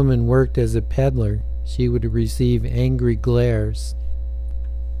grown woman worked as a peddler, she would receive angry glares.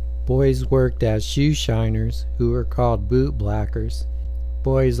 Boys worked as shoe shiners, who were called boot blackers.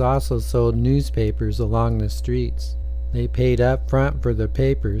 Boys also sold newspapers along the streets. They paid up front for the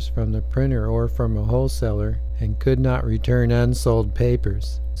papers from the printer or from a wholesaler and could not return unsold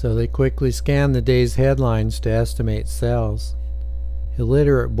papers, so they quickly scanned the day's headlines to estimate sales.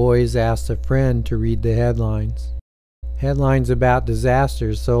 Illiterate boys asked a friend to read the headlines. Headlines about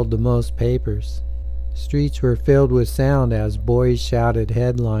disasters sold the most papers. Streets were filled with sound as boys shouted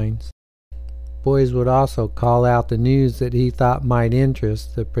headlines. Boys would also call out the news that he thought might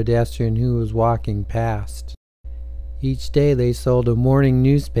interest the pedestrian who was walking past. Each day they sold a morning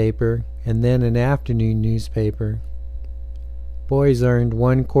newspaper and then an afternoon newspaper. Boys earned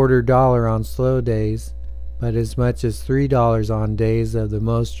 $1/4 on slow days, but as much as $3 on days of the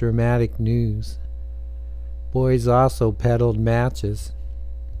most dramatic news. Boys also peddled matches.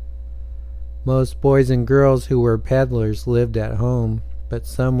 Most boys and girls who were peddlers lived at home, but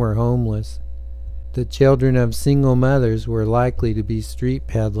some were homeless. The children of single mothers were likely to be street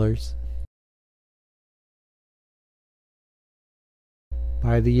peddlers.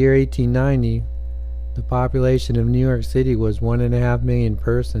 By the year 1890, the population of New York City was 1.5 million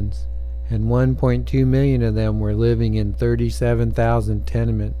persons, and 1.2 million of them were living in 37,000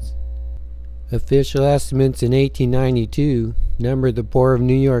 tenements. Official estimates in 1892 numbered the poor of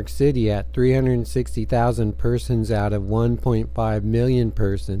New York City at 360,000 persons out of 1.5 million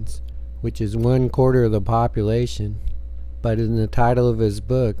persons, which is 1/4 of the population. But in the title of his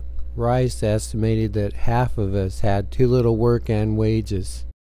book, Riis estimated that half of us had too little work and wages.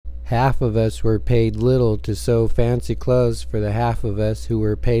 Half of us were paid little to sew fancy clothes for the half of us who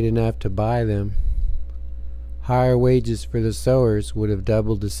were paid enough to buy them. Higher wages for the sewers would have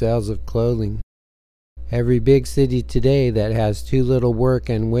doubled the sales of clothing. Every big city today that has too little work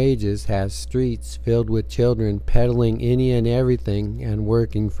and wages has streets filled with children peddling any and everything and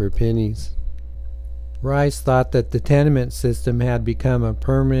working for pennies. Riis thought that the tenement system had become a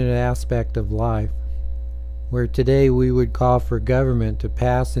permanent aspect of life, where today we would call for government to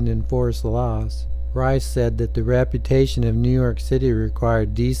pass and enforce laws. Riis said that the reputation of New York City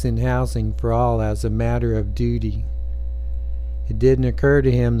required decent housing for all as a matter of duty. It didn't occur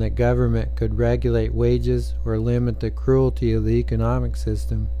to him that government could regulate wages or limit the cruelty of the economic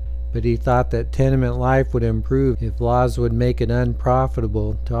system, but he thought that tenement life would improve if laws would make it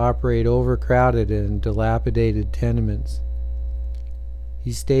unprofitable to operate overcrowded and dilapidated tenements.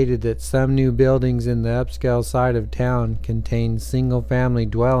 He stated that some new buildings in the upscale side of town contained single-family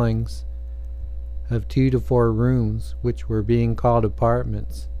dwellings of 2 to 4 rooms, which were being called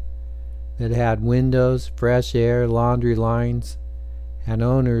apartments, that had windows, fresh air, laundry lines, and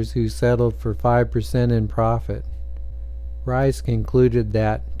owners who settled for 5% in profit. Riis concluded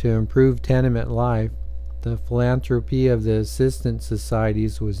that, to improve tenement life, the philanthropy of the assistance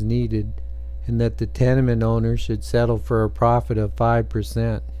societies was needed, and that the tenement owner should settle for a profit of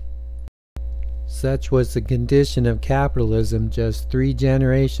 5%. Such was the condition of capitalism just 3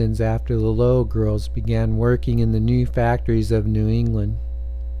 generations after the Lowell girls began working in the new factories of New England.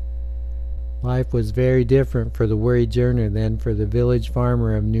 Life was very different for the wage earner than for the village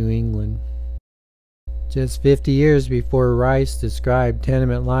farmer of New England. Just 50 years before Riis described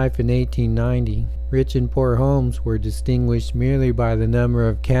tenement life in 1890, rich and poor homes were distinguished merely by the number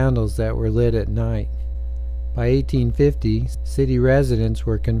of candles that were lit at night. By 1850, city residents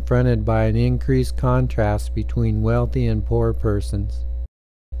were confronted by an increased contrast between wealthy and poor persons.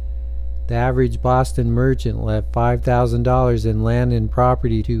 The average Boston merchant left $5,000 in land and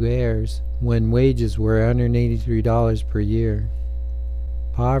property to heirs when wages were $183 per year.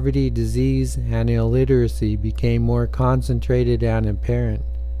 Poverty, disease, and illiteracy became more concentrated and apparent,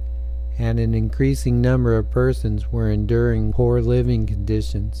 and an increasing number of persons were enduring poor living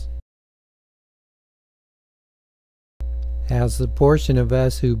conditions. As the portion of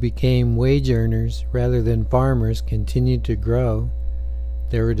us who became wage earners rather than farmers continued to grow,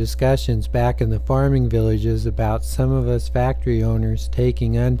 there were discussions back in the farming villages about some of us factory owners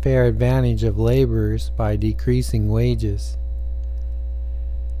taking unfair advantage of laborers by decreasing wages.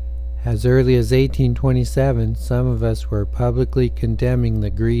 As early as 1827, some of us were publicly condemning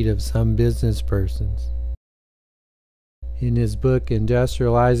the greed of some business persons. In his book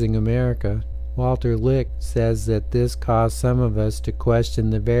Industrializing America, Walter Lick says that this caused some of us to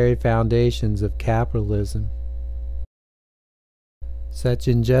question the very foundations of capitalism. Such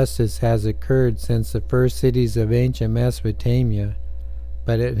injustice has occurred since the first cities of ancient Mesopotamia,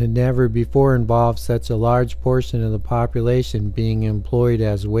 but it had never before involved such a large portion of the population being employed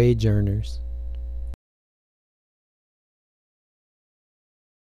as wage earners.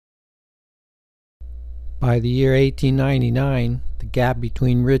 By the year 1899, the gap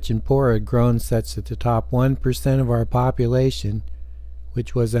between rich and poor had grown such that the top 1% of our population,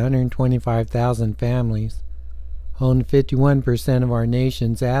 which was 125,000 families, owned 51% of our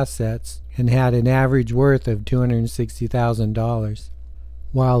nation's assets and had an average worth of $260,000,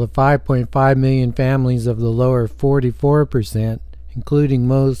 while the 5.5 million families of the lower 44%, including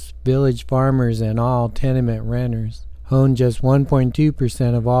most village farmers and all tenement renters, owned just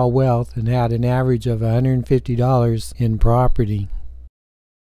 1.2% of all wealth and had an average of $150 in property.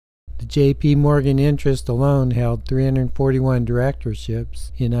 The J.P. Morgan interest alone held 341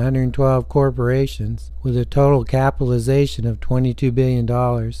 directorships in 112 corporations with a total capitalization of $22 billion,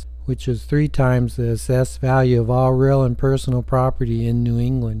 which was 3 times the assessed value of all real and personal property in New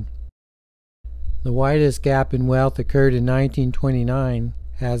England. The widest gap in wealth occurred in 1929,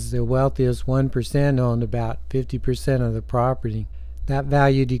 as the wealthiest 1% owned about 50% of the property. That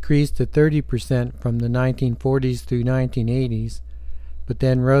value decreased to 30% from the 1940s through 1980s, but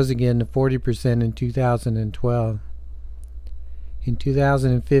then rose again to 40% in 2012. In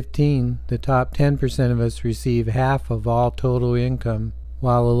 2015, the top 10% of us receive half of all total income,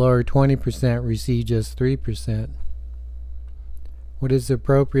 while the lower 20% receive just 3%. What is the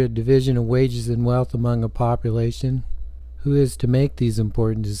appropriate division of wages and wealth among a population? Who is to make these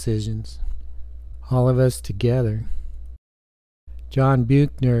important decisions? All of us together. John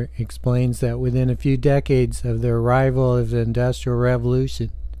Buchner explains that within a few decades of the arrival of the Industrial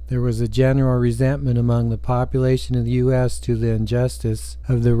Revolution, there was a general resentment among the population of the U.S. to the injustice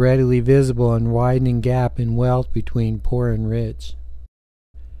of the readily visible and widening gap in wealth between poor and rich.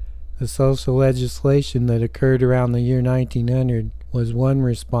 The social legislation that occurred around the year 1900 was one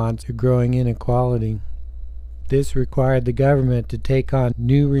response to growing inequality. This required the government to take on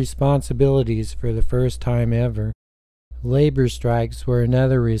new responsibilities for the first time ever. Labor strikes were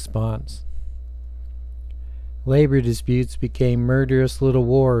another response. Labor disputes became murderous little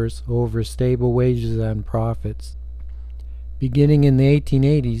wars over stable wages and profits. Beginning in the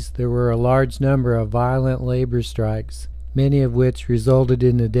 1880s, there were a large number of violent labor strikes, many of which resulted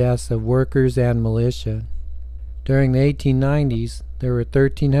in the deaths of workers and militia. During the 1890s, there were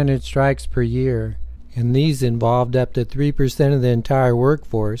 1,300 strikes per year, and these involved up to 3% of the entire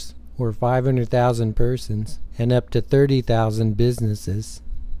workforce, or 500,000 persons, and up to 30,000 businesses.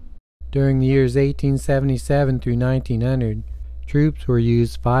 During the years 1877 through 1900, troops were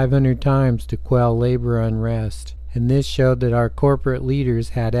used 500 times to quell labor unrest, and this showed that our corporate leaders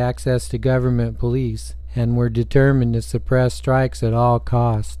had access to government police and were determined to suppress strikes at all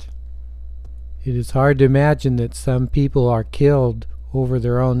cost. It is hard to imagine that some people are killed over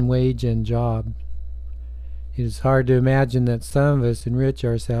their own wage and job. It is hard to imagine that some of us enrich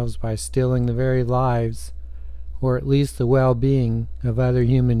ourselves by stealing the very lives, or at least the well-being, of other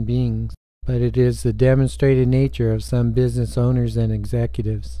human beings, but it is the demonstrated nature of some business owners and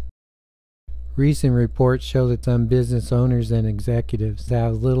executives. Recent reports show that some business owners and executives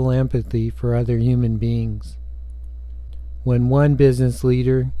have little empathy for other human beings. When one business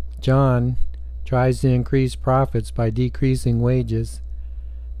leader, John, tries to increase profits by decreasing wages,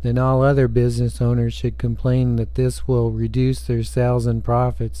 then all other business owners should complain that this will reduce their sales and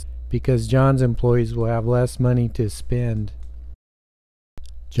profits because John's employees will have less money to spend.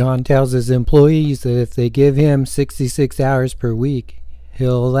 John tells his employees that if they give him 66 hours per week,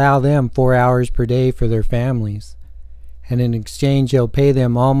 he'll allow them 4 hours per day for their families, and in exchange he'll pay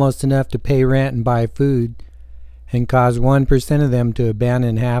them almost enough to pay rent and buy food, and cause 1% of them to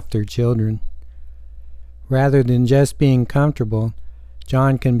abandon half their children. Rather than just being comfortable,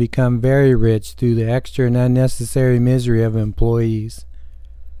 John can become very rich through the extra and unnecessary misery of employees.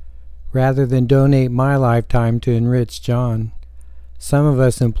 Rather than donate my lifetime to enrich John, some of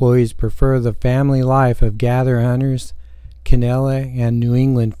us employees prefer the family life of gather hunters, Canela, and New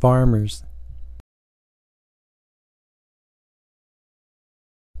England farmers.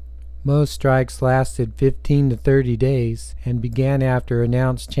 Most strikes lasted 15 to 30 days and began after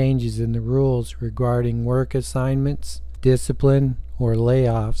announced changes in the rules regarding work assignments, discipline, or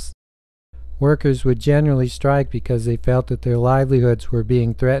layoffs. Workers would generally strike because they felt that their livelihoods were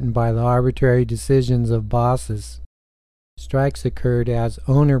being threatened by the arbitrary decisions of bosses. Strikes occurred as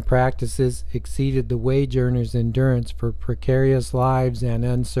owner practices exceeded the wage earners' endurance for precarious lives and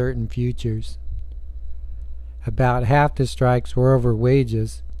uncertain futures. About half the strikes were over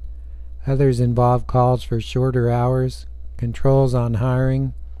wages. Others involved calls for shorter hours, controls on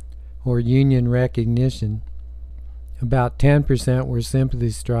hiring, or union recognition. About 10% were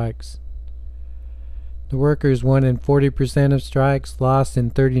sympathy strikes. The workers won in 40% of strikes, lost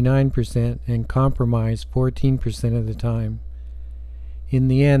in 39%, and compromised 14% of the time. In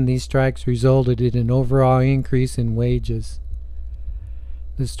the end, these strikes resulted in an overall increase in wages.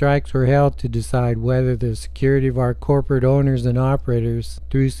 The strikes were held to decide whether the security of our corporate owners and operators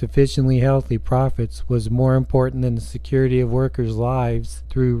through sufficiently healthy profits was more important than the security of workers' lives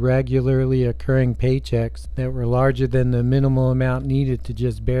through regularly occurring paychecks that were larger than the minimal amount needed to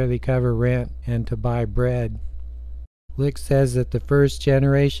just barely cover rent and to buy bread. Lick says that the first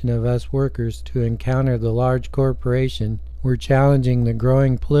generation of us workers to encounter the large corporation were challenging the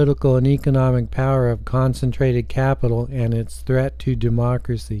growing political and economic power of concentrated capital and its threat to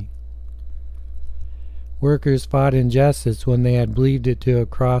democracy. Workers fought injustice when they had believed it to have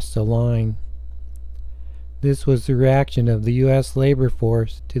crossed a line. This was the reaction of the U.S. labor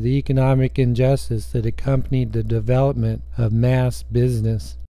force to the economic injustice that accompanied the development of mass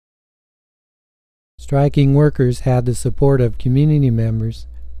business. Striking workers had the support of community members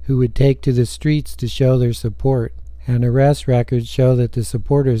who would take to the streets to show their support, and arrest records show that the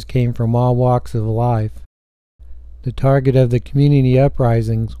supporters came from all walks of life. The target of the community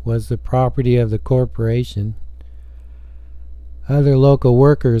uprisings was the property of the corporation. Other local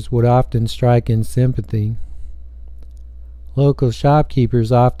workers would often strike in sympathy. Local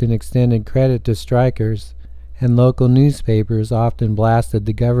shopkeepers often extended credit to strikers, and local newspapers often blasted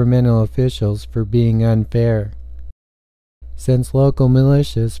the governmental officials for being unfair. Since local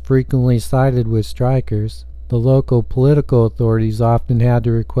militias frequently sided with strikers, the local political authorities often had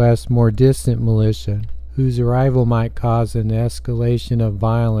to request more distant militia, whose arrival might cause an escalation of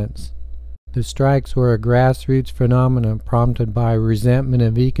violence. The strikes were a grassroots phenomenon prompted by resentment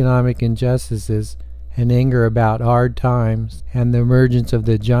of economic injustices and anger about hard times and the emergence of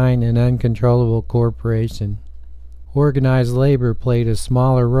the giant and uncontrollable corporation. Organized labor played a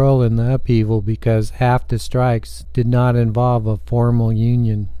smaller role in the upheaval because half the strikes did not involve a formal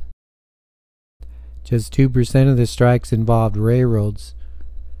union. Just 2% of the strikes involved railroads,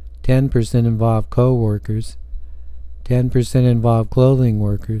 10% involved coal workers, 10% involved clothing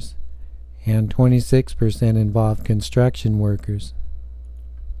workers, and 26% involved construction workers.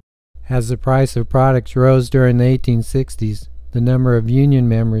 As the price of products rose during the 1860s, the number of union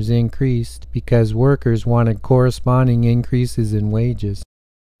members increased because workers wanted corresponding increases in wages.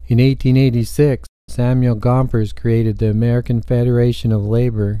 In 1886, Samuel Gompers created the American Federation of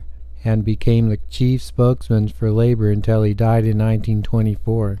Labor and became the chief spokesman for labor until he died in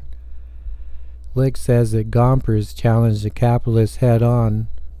 1924. Lick says that Gompers challenged the capitalists head-on,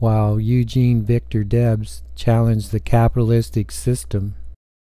 while Eugene Victor Debs challenged the capitalistic system.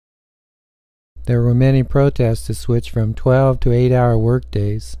 There were many protests to switch from 12 to 8-hour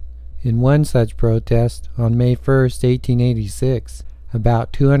workdays. In one such protest, on May 1, 1886,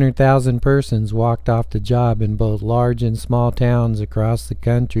 about 200,000 persons walked off the job in both large and small towns across the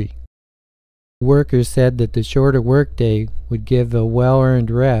country. Workers said that the shorter workday would give a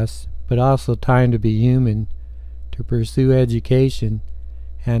well-earned rest, but also time to be human, to pursue education,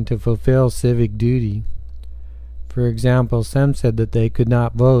 and to fulfill civic duty. For example, some said that they could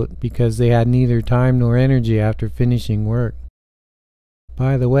not vote because they had neither time nor energy after finishing work.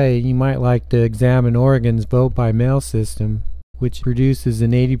 By the way, you might like to examine Oregon's vote-by-mail system, which produces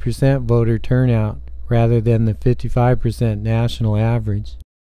an 80% voter turnout rather than the 55% national average.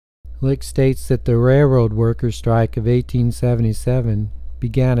 Lick states that the railroad workers' strike of 1877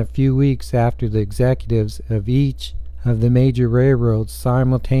 began a few weeks after the executives of each of the major railroads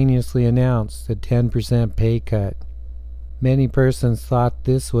simultaneously announced a 10% pay cut. Many persons thought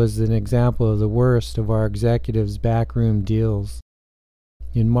this was an example of the worst of our executives' backroom deals.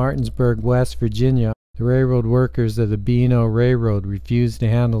 In Martinsburg, West Virginia, the railroad workers of the B&O Railroad refused to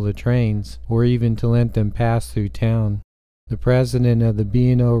handle the trains or even to let them pass through town. The president of the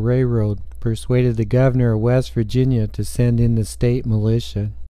B&O Railroad persuaded the governor of West Virginia to send in the state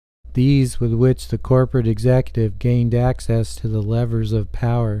militia. These, with which the corporate executive gained access to the levers of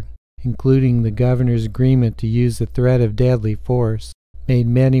power, including the governor's agreement to use the threat of deadly force, made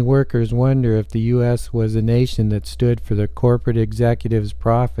many workers wonder if the U.S. was a nation that stood for the corporate executive's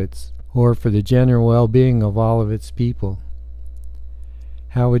profits or for the general well-being of all of its people.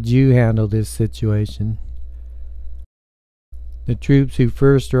 How would you handle this situation? The troops who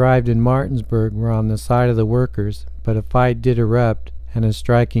first arrived in Martinsburg were on the side of the workers, but a fight did erupt and a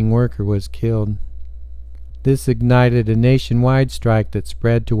striking worker was killed. This ignited a nationwide strike that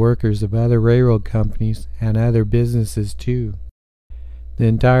spread to workers of other railroad companies and other businesses too. The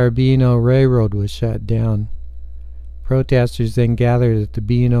entire B&O Railroad was shut down. Protesters then gathered at the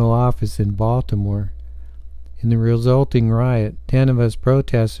B&O office in Baltimore. In the resulting riot, 10 of us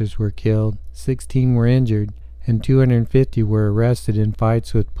protesters were killed, 16 were injured, and 250 were arrested in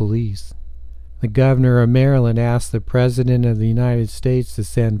fights with police. The governor of Maryland asked the President of the United States to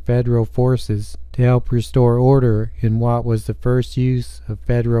send federal forces to help restore order in what was the first use of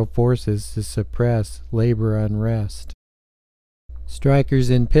federal forces to suppress labor unrest. Strikers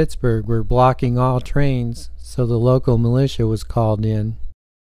in Pittsburgh were blocking all trains, so the local militia was called in.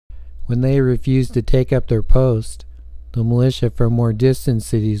 When they refused to take up their post, the militia from more distant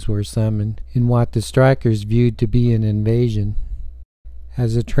cities were summoned in what the strikers viewed to be an invasion.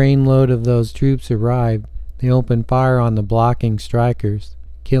 As a trainload of those troops arrived, they opened fire on the blocking strikers,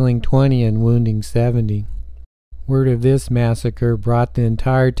 killing 20 and wounding 70. Word of this massacre brought the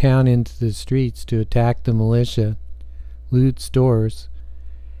entire town into the streets to attack the militia, loot stores,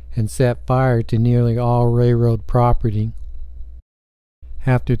 and set fire to nearly all railroad property.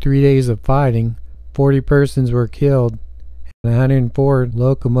 After 3 days of fighting, 40 persons were killed, and 104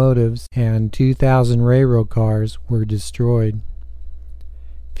 locomotives and 2,000 railroad cars were destroyed.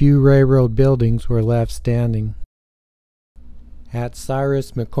 Few railroad buildings were left standing. At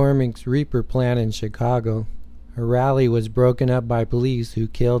Cyrus McCormick's Reaper plant in Chicago, a rally was broken up by police who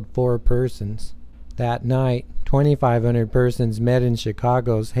killed 4 persons. That night, 2,500 persons met in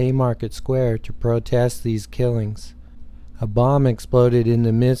Chicago's Haymarket Square to protest these killings. A bomb exploded in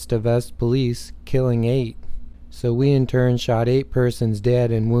the midst of us police, killing 8, so we in turn shot 8 persons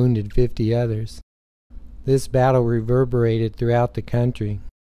dead and wounded 50 others. This battle reverberated throughout the country.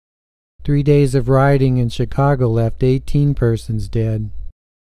 3 days of rioting in Chicago left 18 persons dead.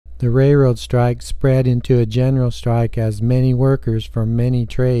 The railroad strike spread into a general strike as many workers from many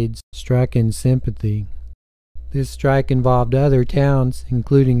trades struck in sympathy. This strike involved other towns,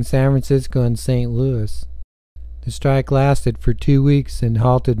 including San Francisco and St. Louis. The strike lasted for 2 weeks and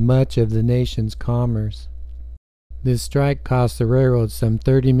halted much of the nation's commerce. This strike cost the railroad some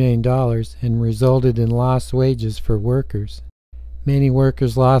 $30 million and resulted in lost wages for workers. Many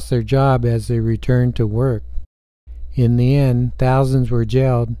workers lost their job as they returned to work. In the end, thousands were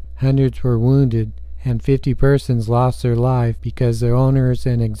jailed, hundreds were wounded, and 50 persons lost their life because the owners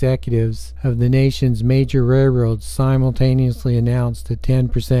and executives of the nation's major railroads simultaneously announced a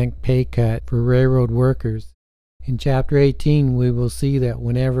 10% pay cut for railroad workers. In Chapter 18, we will see that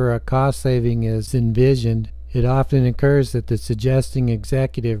whenever a cost saving is envisioned, it often occurs that the suggesting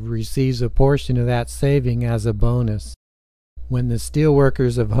executive receives a portion of that saving as a bonus. When the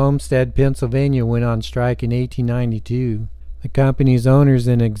steelworkers of Homestead, Pennsylvania went on strike in 1892, the company's owners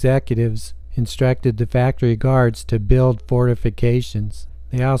and executives instructed the factory guards to build fortifications.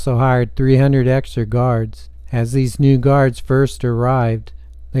 They also hired 300 extra guards. As these new guards first arrived,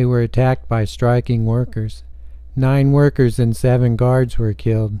 they were attacked by striking workers. 9 workers and 7 guards were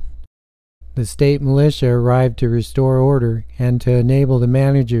killed. The state militia arrived to restore order and to enable the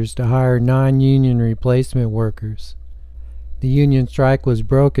managers to hire non-union replacement workers. The union strike was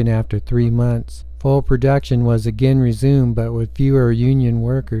broken after 3 months. Full production was again resumed, but with fewer union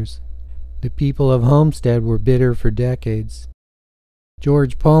workers. The people of Homestead were bitter for decades.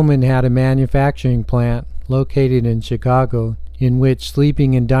 George Pullman had a manufacturing plant located in Chicago in which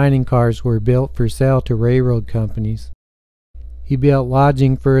sleeping and dining cars were built for sale to railroad companies. He built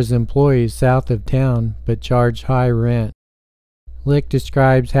lodging for his employees south of town, but charged high rent. Lick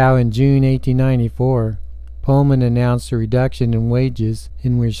describes how in June 1894, Pullman announced a reduction in wages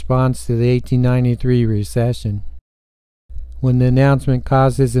in response to the 1893 recession. When the announcement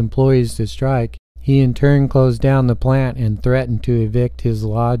caused his employees to strike, he in turn closed down the plant and threatened to evict his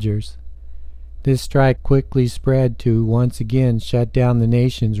lodgers. This strike quickly spread to once again shut down the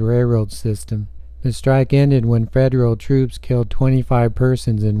nation's railroad system. The strike ended when federal troops killed 25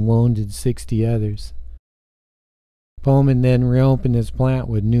 persons and wounded 60 others. Pullman then reopened his plant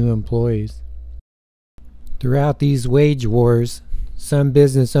with new employees. Throughout these wage wars, some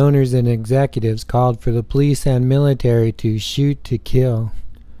business owners and executives called for the police and military to shoot to kill.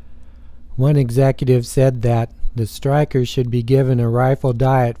 One executive said that the strikers should be given a rifle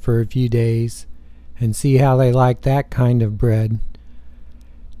diet for a few days and see how they like that kind of bread.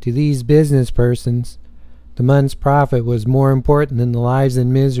 To these business persons, the month's profit was more important than the lives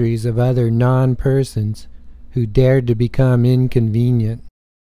and miseries of other non-persons who dared to become inconvenient.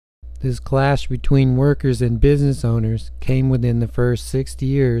 This clash between workers and business owners came within the first 60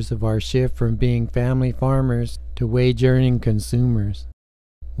 years of our shift from being family farmers to wage-earning consumers.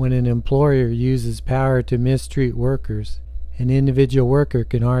 When an employer uses power to mistreat workers, an individual worker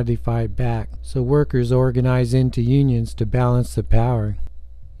can hardly fight back, so workers organize into unions to balance the power.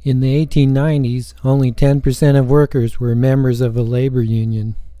 In the 1890s, only 10% of workers were members of a labor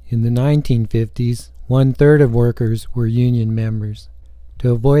union. In the 1950s, 1/3 of workers were union members.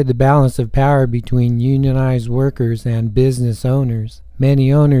 To avoid the balance of power between unionized workers and business owners,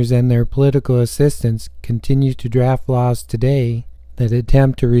 many owners and their political assistants continue to draft laws today that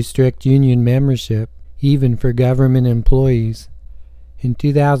attempt to restrict union membership, even for government employees. In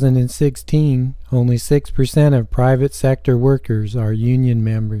 2016, only 6% of private sector workers are union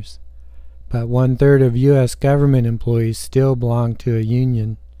members, but 1/3 of U.S. government employees still belong to a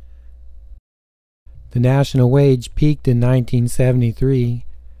union. The national wage peaked in 1973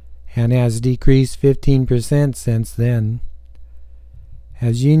 and has decreased 15% since then.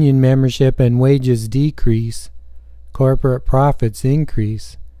 As union membership and wages decrease, corporate profits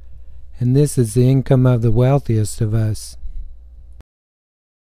increase, and this is the income of the wealthiest of us.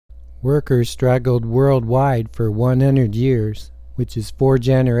 Workers struggled worldwide for 100 years, which is 4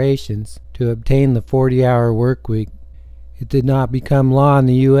 generations, to obtain the 40-hour work week. It did not become law in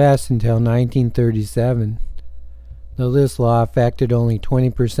the U.S. until 1937, though this law affected only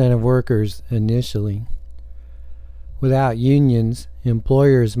 20% of workers initially. Without unions,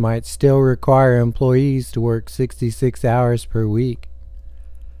 employers might still require employees to work 66 hours per week.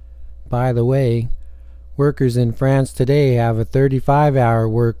 By the way, workers in France today have a 35-hour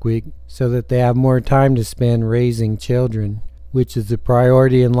work week so that they have more time to spend raising children, which is a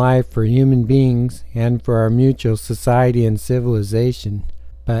priority in life for human beings and for our mutual society and civilization,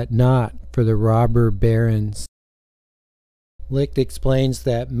 but not for the robber barons. Licht explains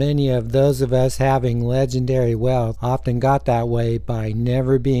that many of those of us having legendary wealth often got that way by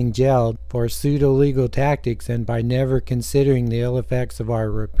never being jailed for pseudo-legal tactics and by never considering the ill effects of our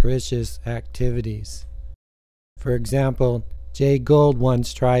rapacious activities. For example, Jay Gould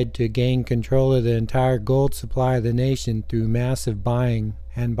once tried to gain control of the entire gold supply of the nation through massive buying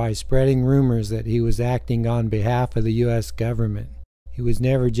and by spreading rumors that he was acting on behalf of the U.S. government. He was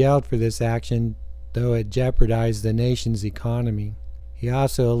never jailed for this action, though it jeopardized the nation's economy. He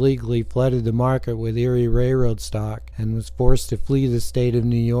also illegally flooded the market with Erie Railroad stock and was forced to flee the state of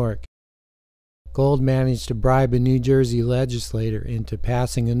New York. Gould managed to bribe a New Jersey legislator into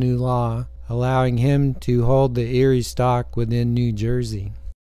passing a new law allowing him to hold the Erie stock within New Jersey.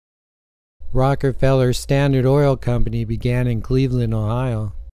 Rockefeller's Standard Oil Company began in Cleveland,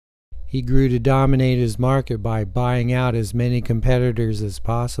 Ohio. He grew to dominate his market by buying out as many competitors as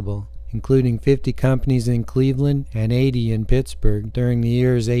possible, including 50 companies in Cleveland and 80 in Pittsburgh during the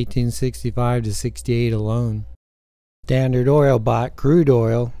years 1865 to 68 alone. Standard Oil bought crude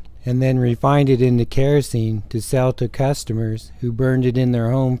oil and then refined it into kerosene to sell to customers who burned it in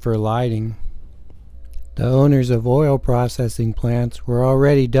their home for lighting. The owners of oil processing plants were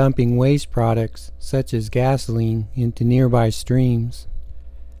already dumping waste products such as gasoline into nearby streams.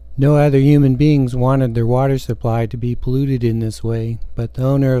 No other human beings wanted their water supply to be polluted in this way, but the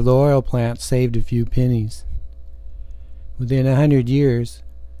owner of the oil plant saved a few pennies. Within 100 years,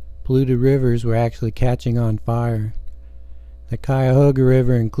 polluted rivers were actually catching on fire. The Cuyahoga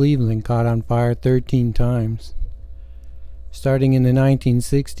River in Cleveland caught on fire 13 times. Starting in the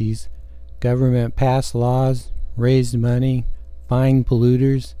 1960s, government passed laws, raised money, fined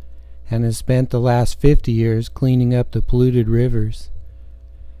polluters, and has spent the last 50 years cleaning up the polluted rivers.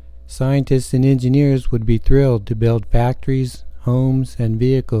 Scientists and engineers would be thrilled to build factories, homes, and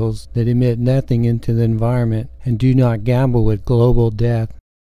vehicles that emit nothing into the environment and do not gamble with global death.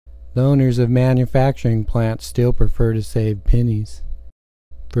 The owners of manufacturing plants still prefer to save pennies.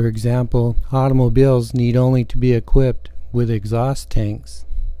 For example, automobiles need only to be equipped with exhaust tanks.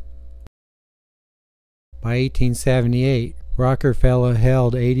 By 1878, Rockefeller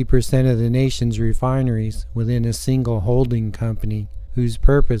held 80% of the nation's refineries within a single holding company, whose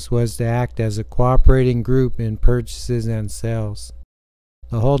purpose was to act as a cooperating group in purchases and sales.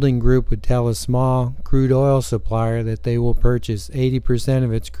 The holding group would tell a small crude oil supplier that they will purchase 80%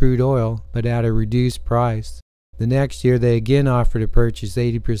 of its crude oil, but at a reduced price. The next year they again offer to purchase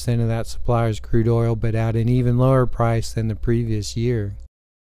 80% of that supplier's crude oil, but at an even lower price than the previous year.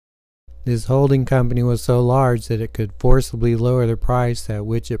 This holding company was so large that it could forcibly lower the price at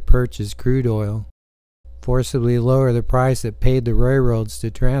which it purchased crude oil, forcibly lower the price it paid the railroads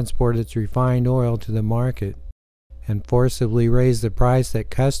to transport its refined oil to the market, and forcibly raise the price that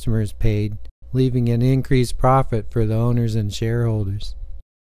customers paid, leaving an increased profit for the owners and shareholders.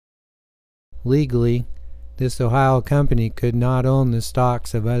 Legally, this Ohio company could not own the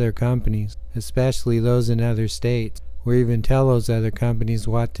stocks of other companies, especially those in other states, or even tell those other companies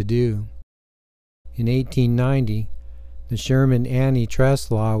what to do. In 1890, the Sherman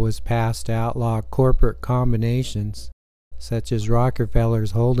Antitrust Law was passed to outlaw corporate combinations, such as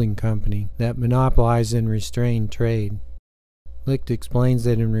Rockefeller's holding company, that monopolized and restrained trade. Licht explains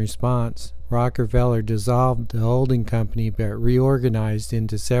that in response, Rockefeller dissolved the holding company but reorganized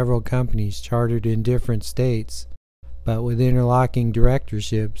into several companies chartered in different states, but with interlocking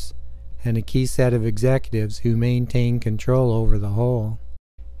directorships and a key set of executives who maintained control over the whole.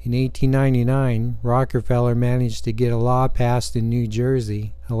 In 1899, Rockefeller managed to get a law passed in New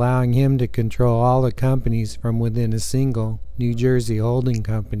Jersey, allowing him to control all the companies from within a single New Jersey holding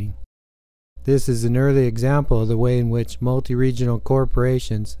company. This is an early example of the way in which multi-regional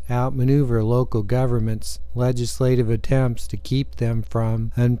corporations outmaneuver local governments' legislative attempts to keep them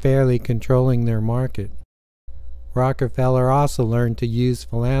from unfairly controlling their market. Rockefeller also learned to use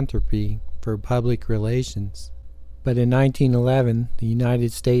philanthropy for public relations. But in 1911, the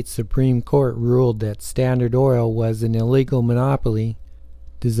United States Supreme Court ruled that Standard Oil was an illegal monopoly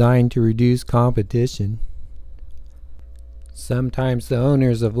designed to reduce competition. Sometimes the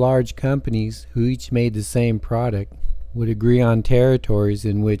owners of large companies who each made the same product would agree on territories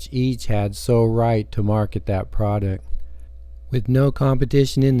in which each had sole right to market that product. With no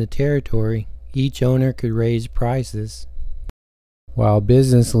competition in the territory, each owner could raise prices. While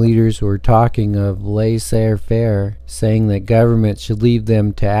business leaders were talking of laissez-faire, saying that government should leave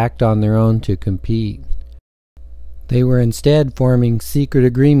them to act on their own to compete, they were instead forming secret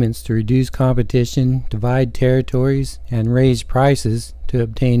agreements to reduce competition, divide territories, and raise prices to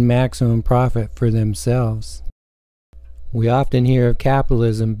obtain maximum profit for themselves. We often hear of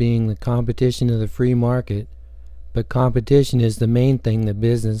capitalism being the competition of the free market, but competition is the main thing that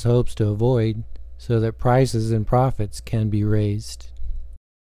business hopes to avoid, so that prices and profits can be raised.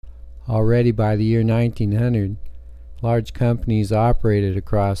 Already by the year 1900, large companies operated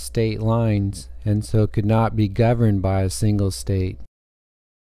across state lines and so could not be governed by a single state.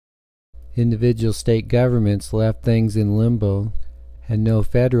 Individual state governments left things in limbo, and no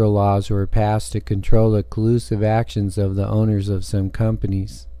federal laws were passed to control the collusive actions of the owners of some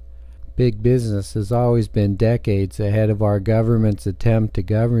companies. Big business has always been decades ahead of our government's attempt to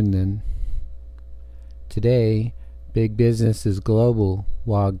govern them. Today, big business is global,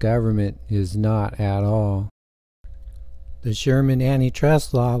 while government is not at all. The Sherman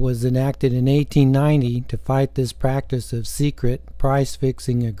Antitrust Law was enacted in 1890 to fight this practice of secret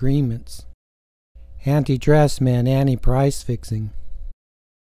price-fixing agreements. Antitrust meant anti-price fixing.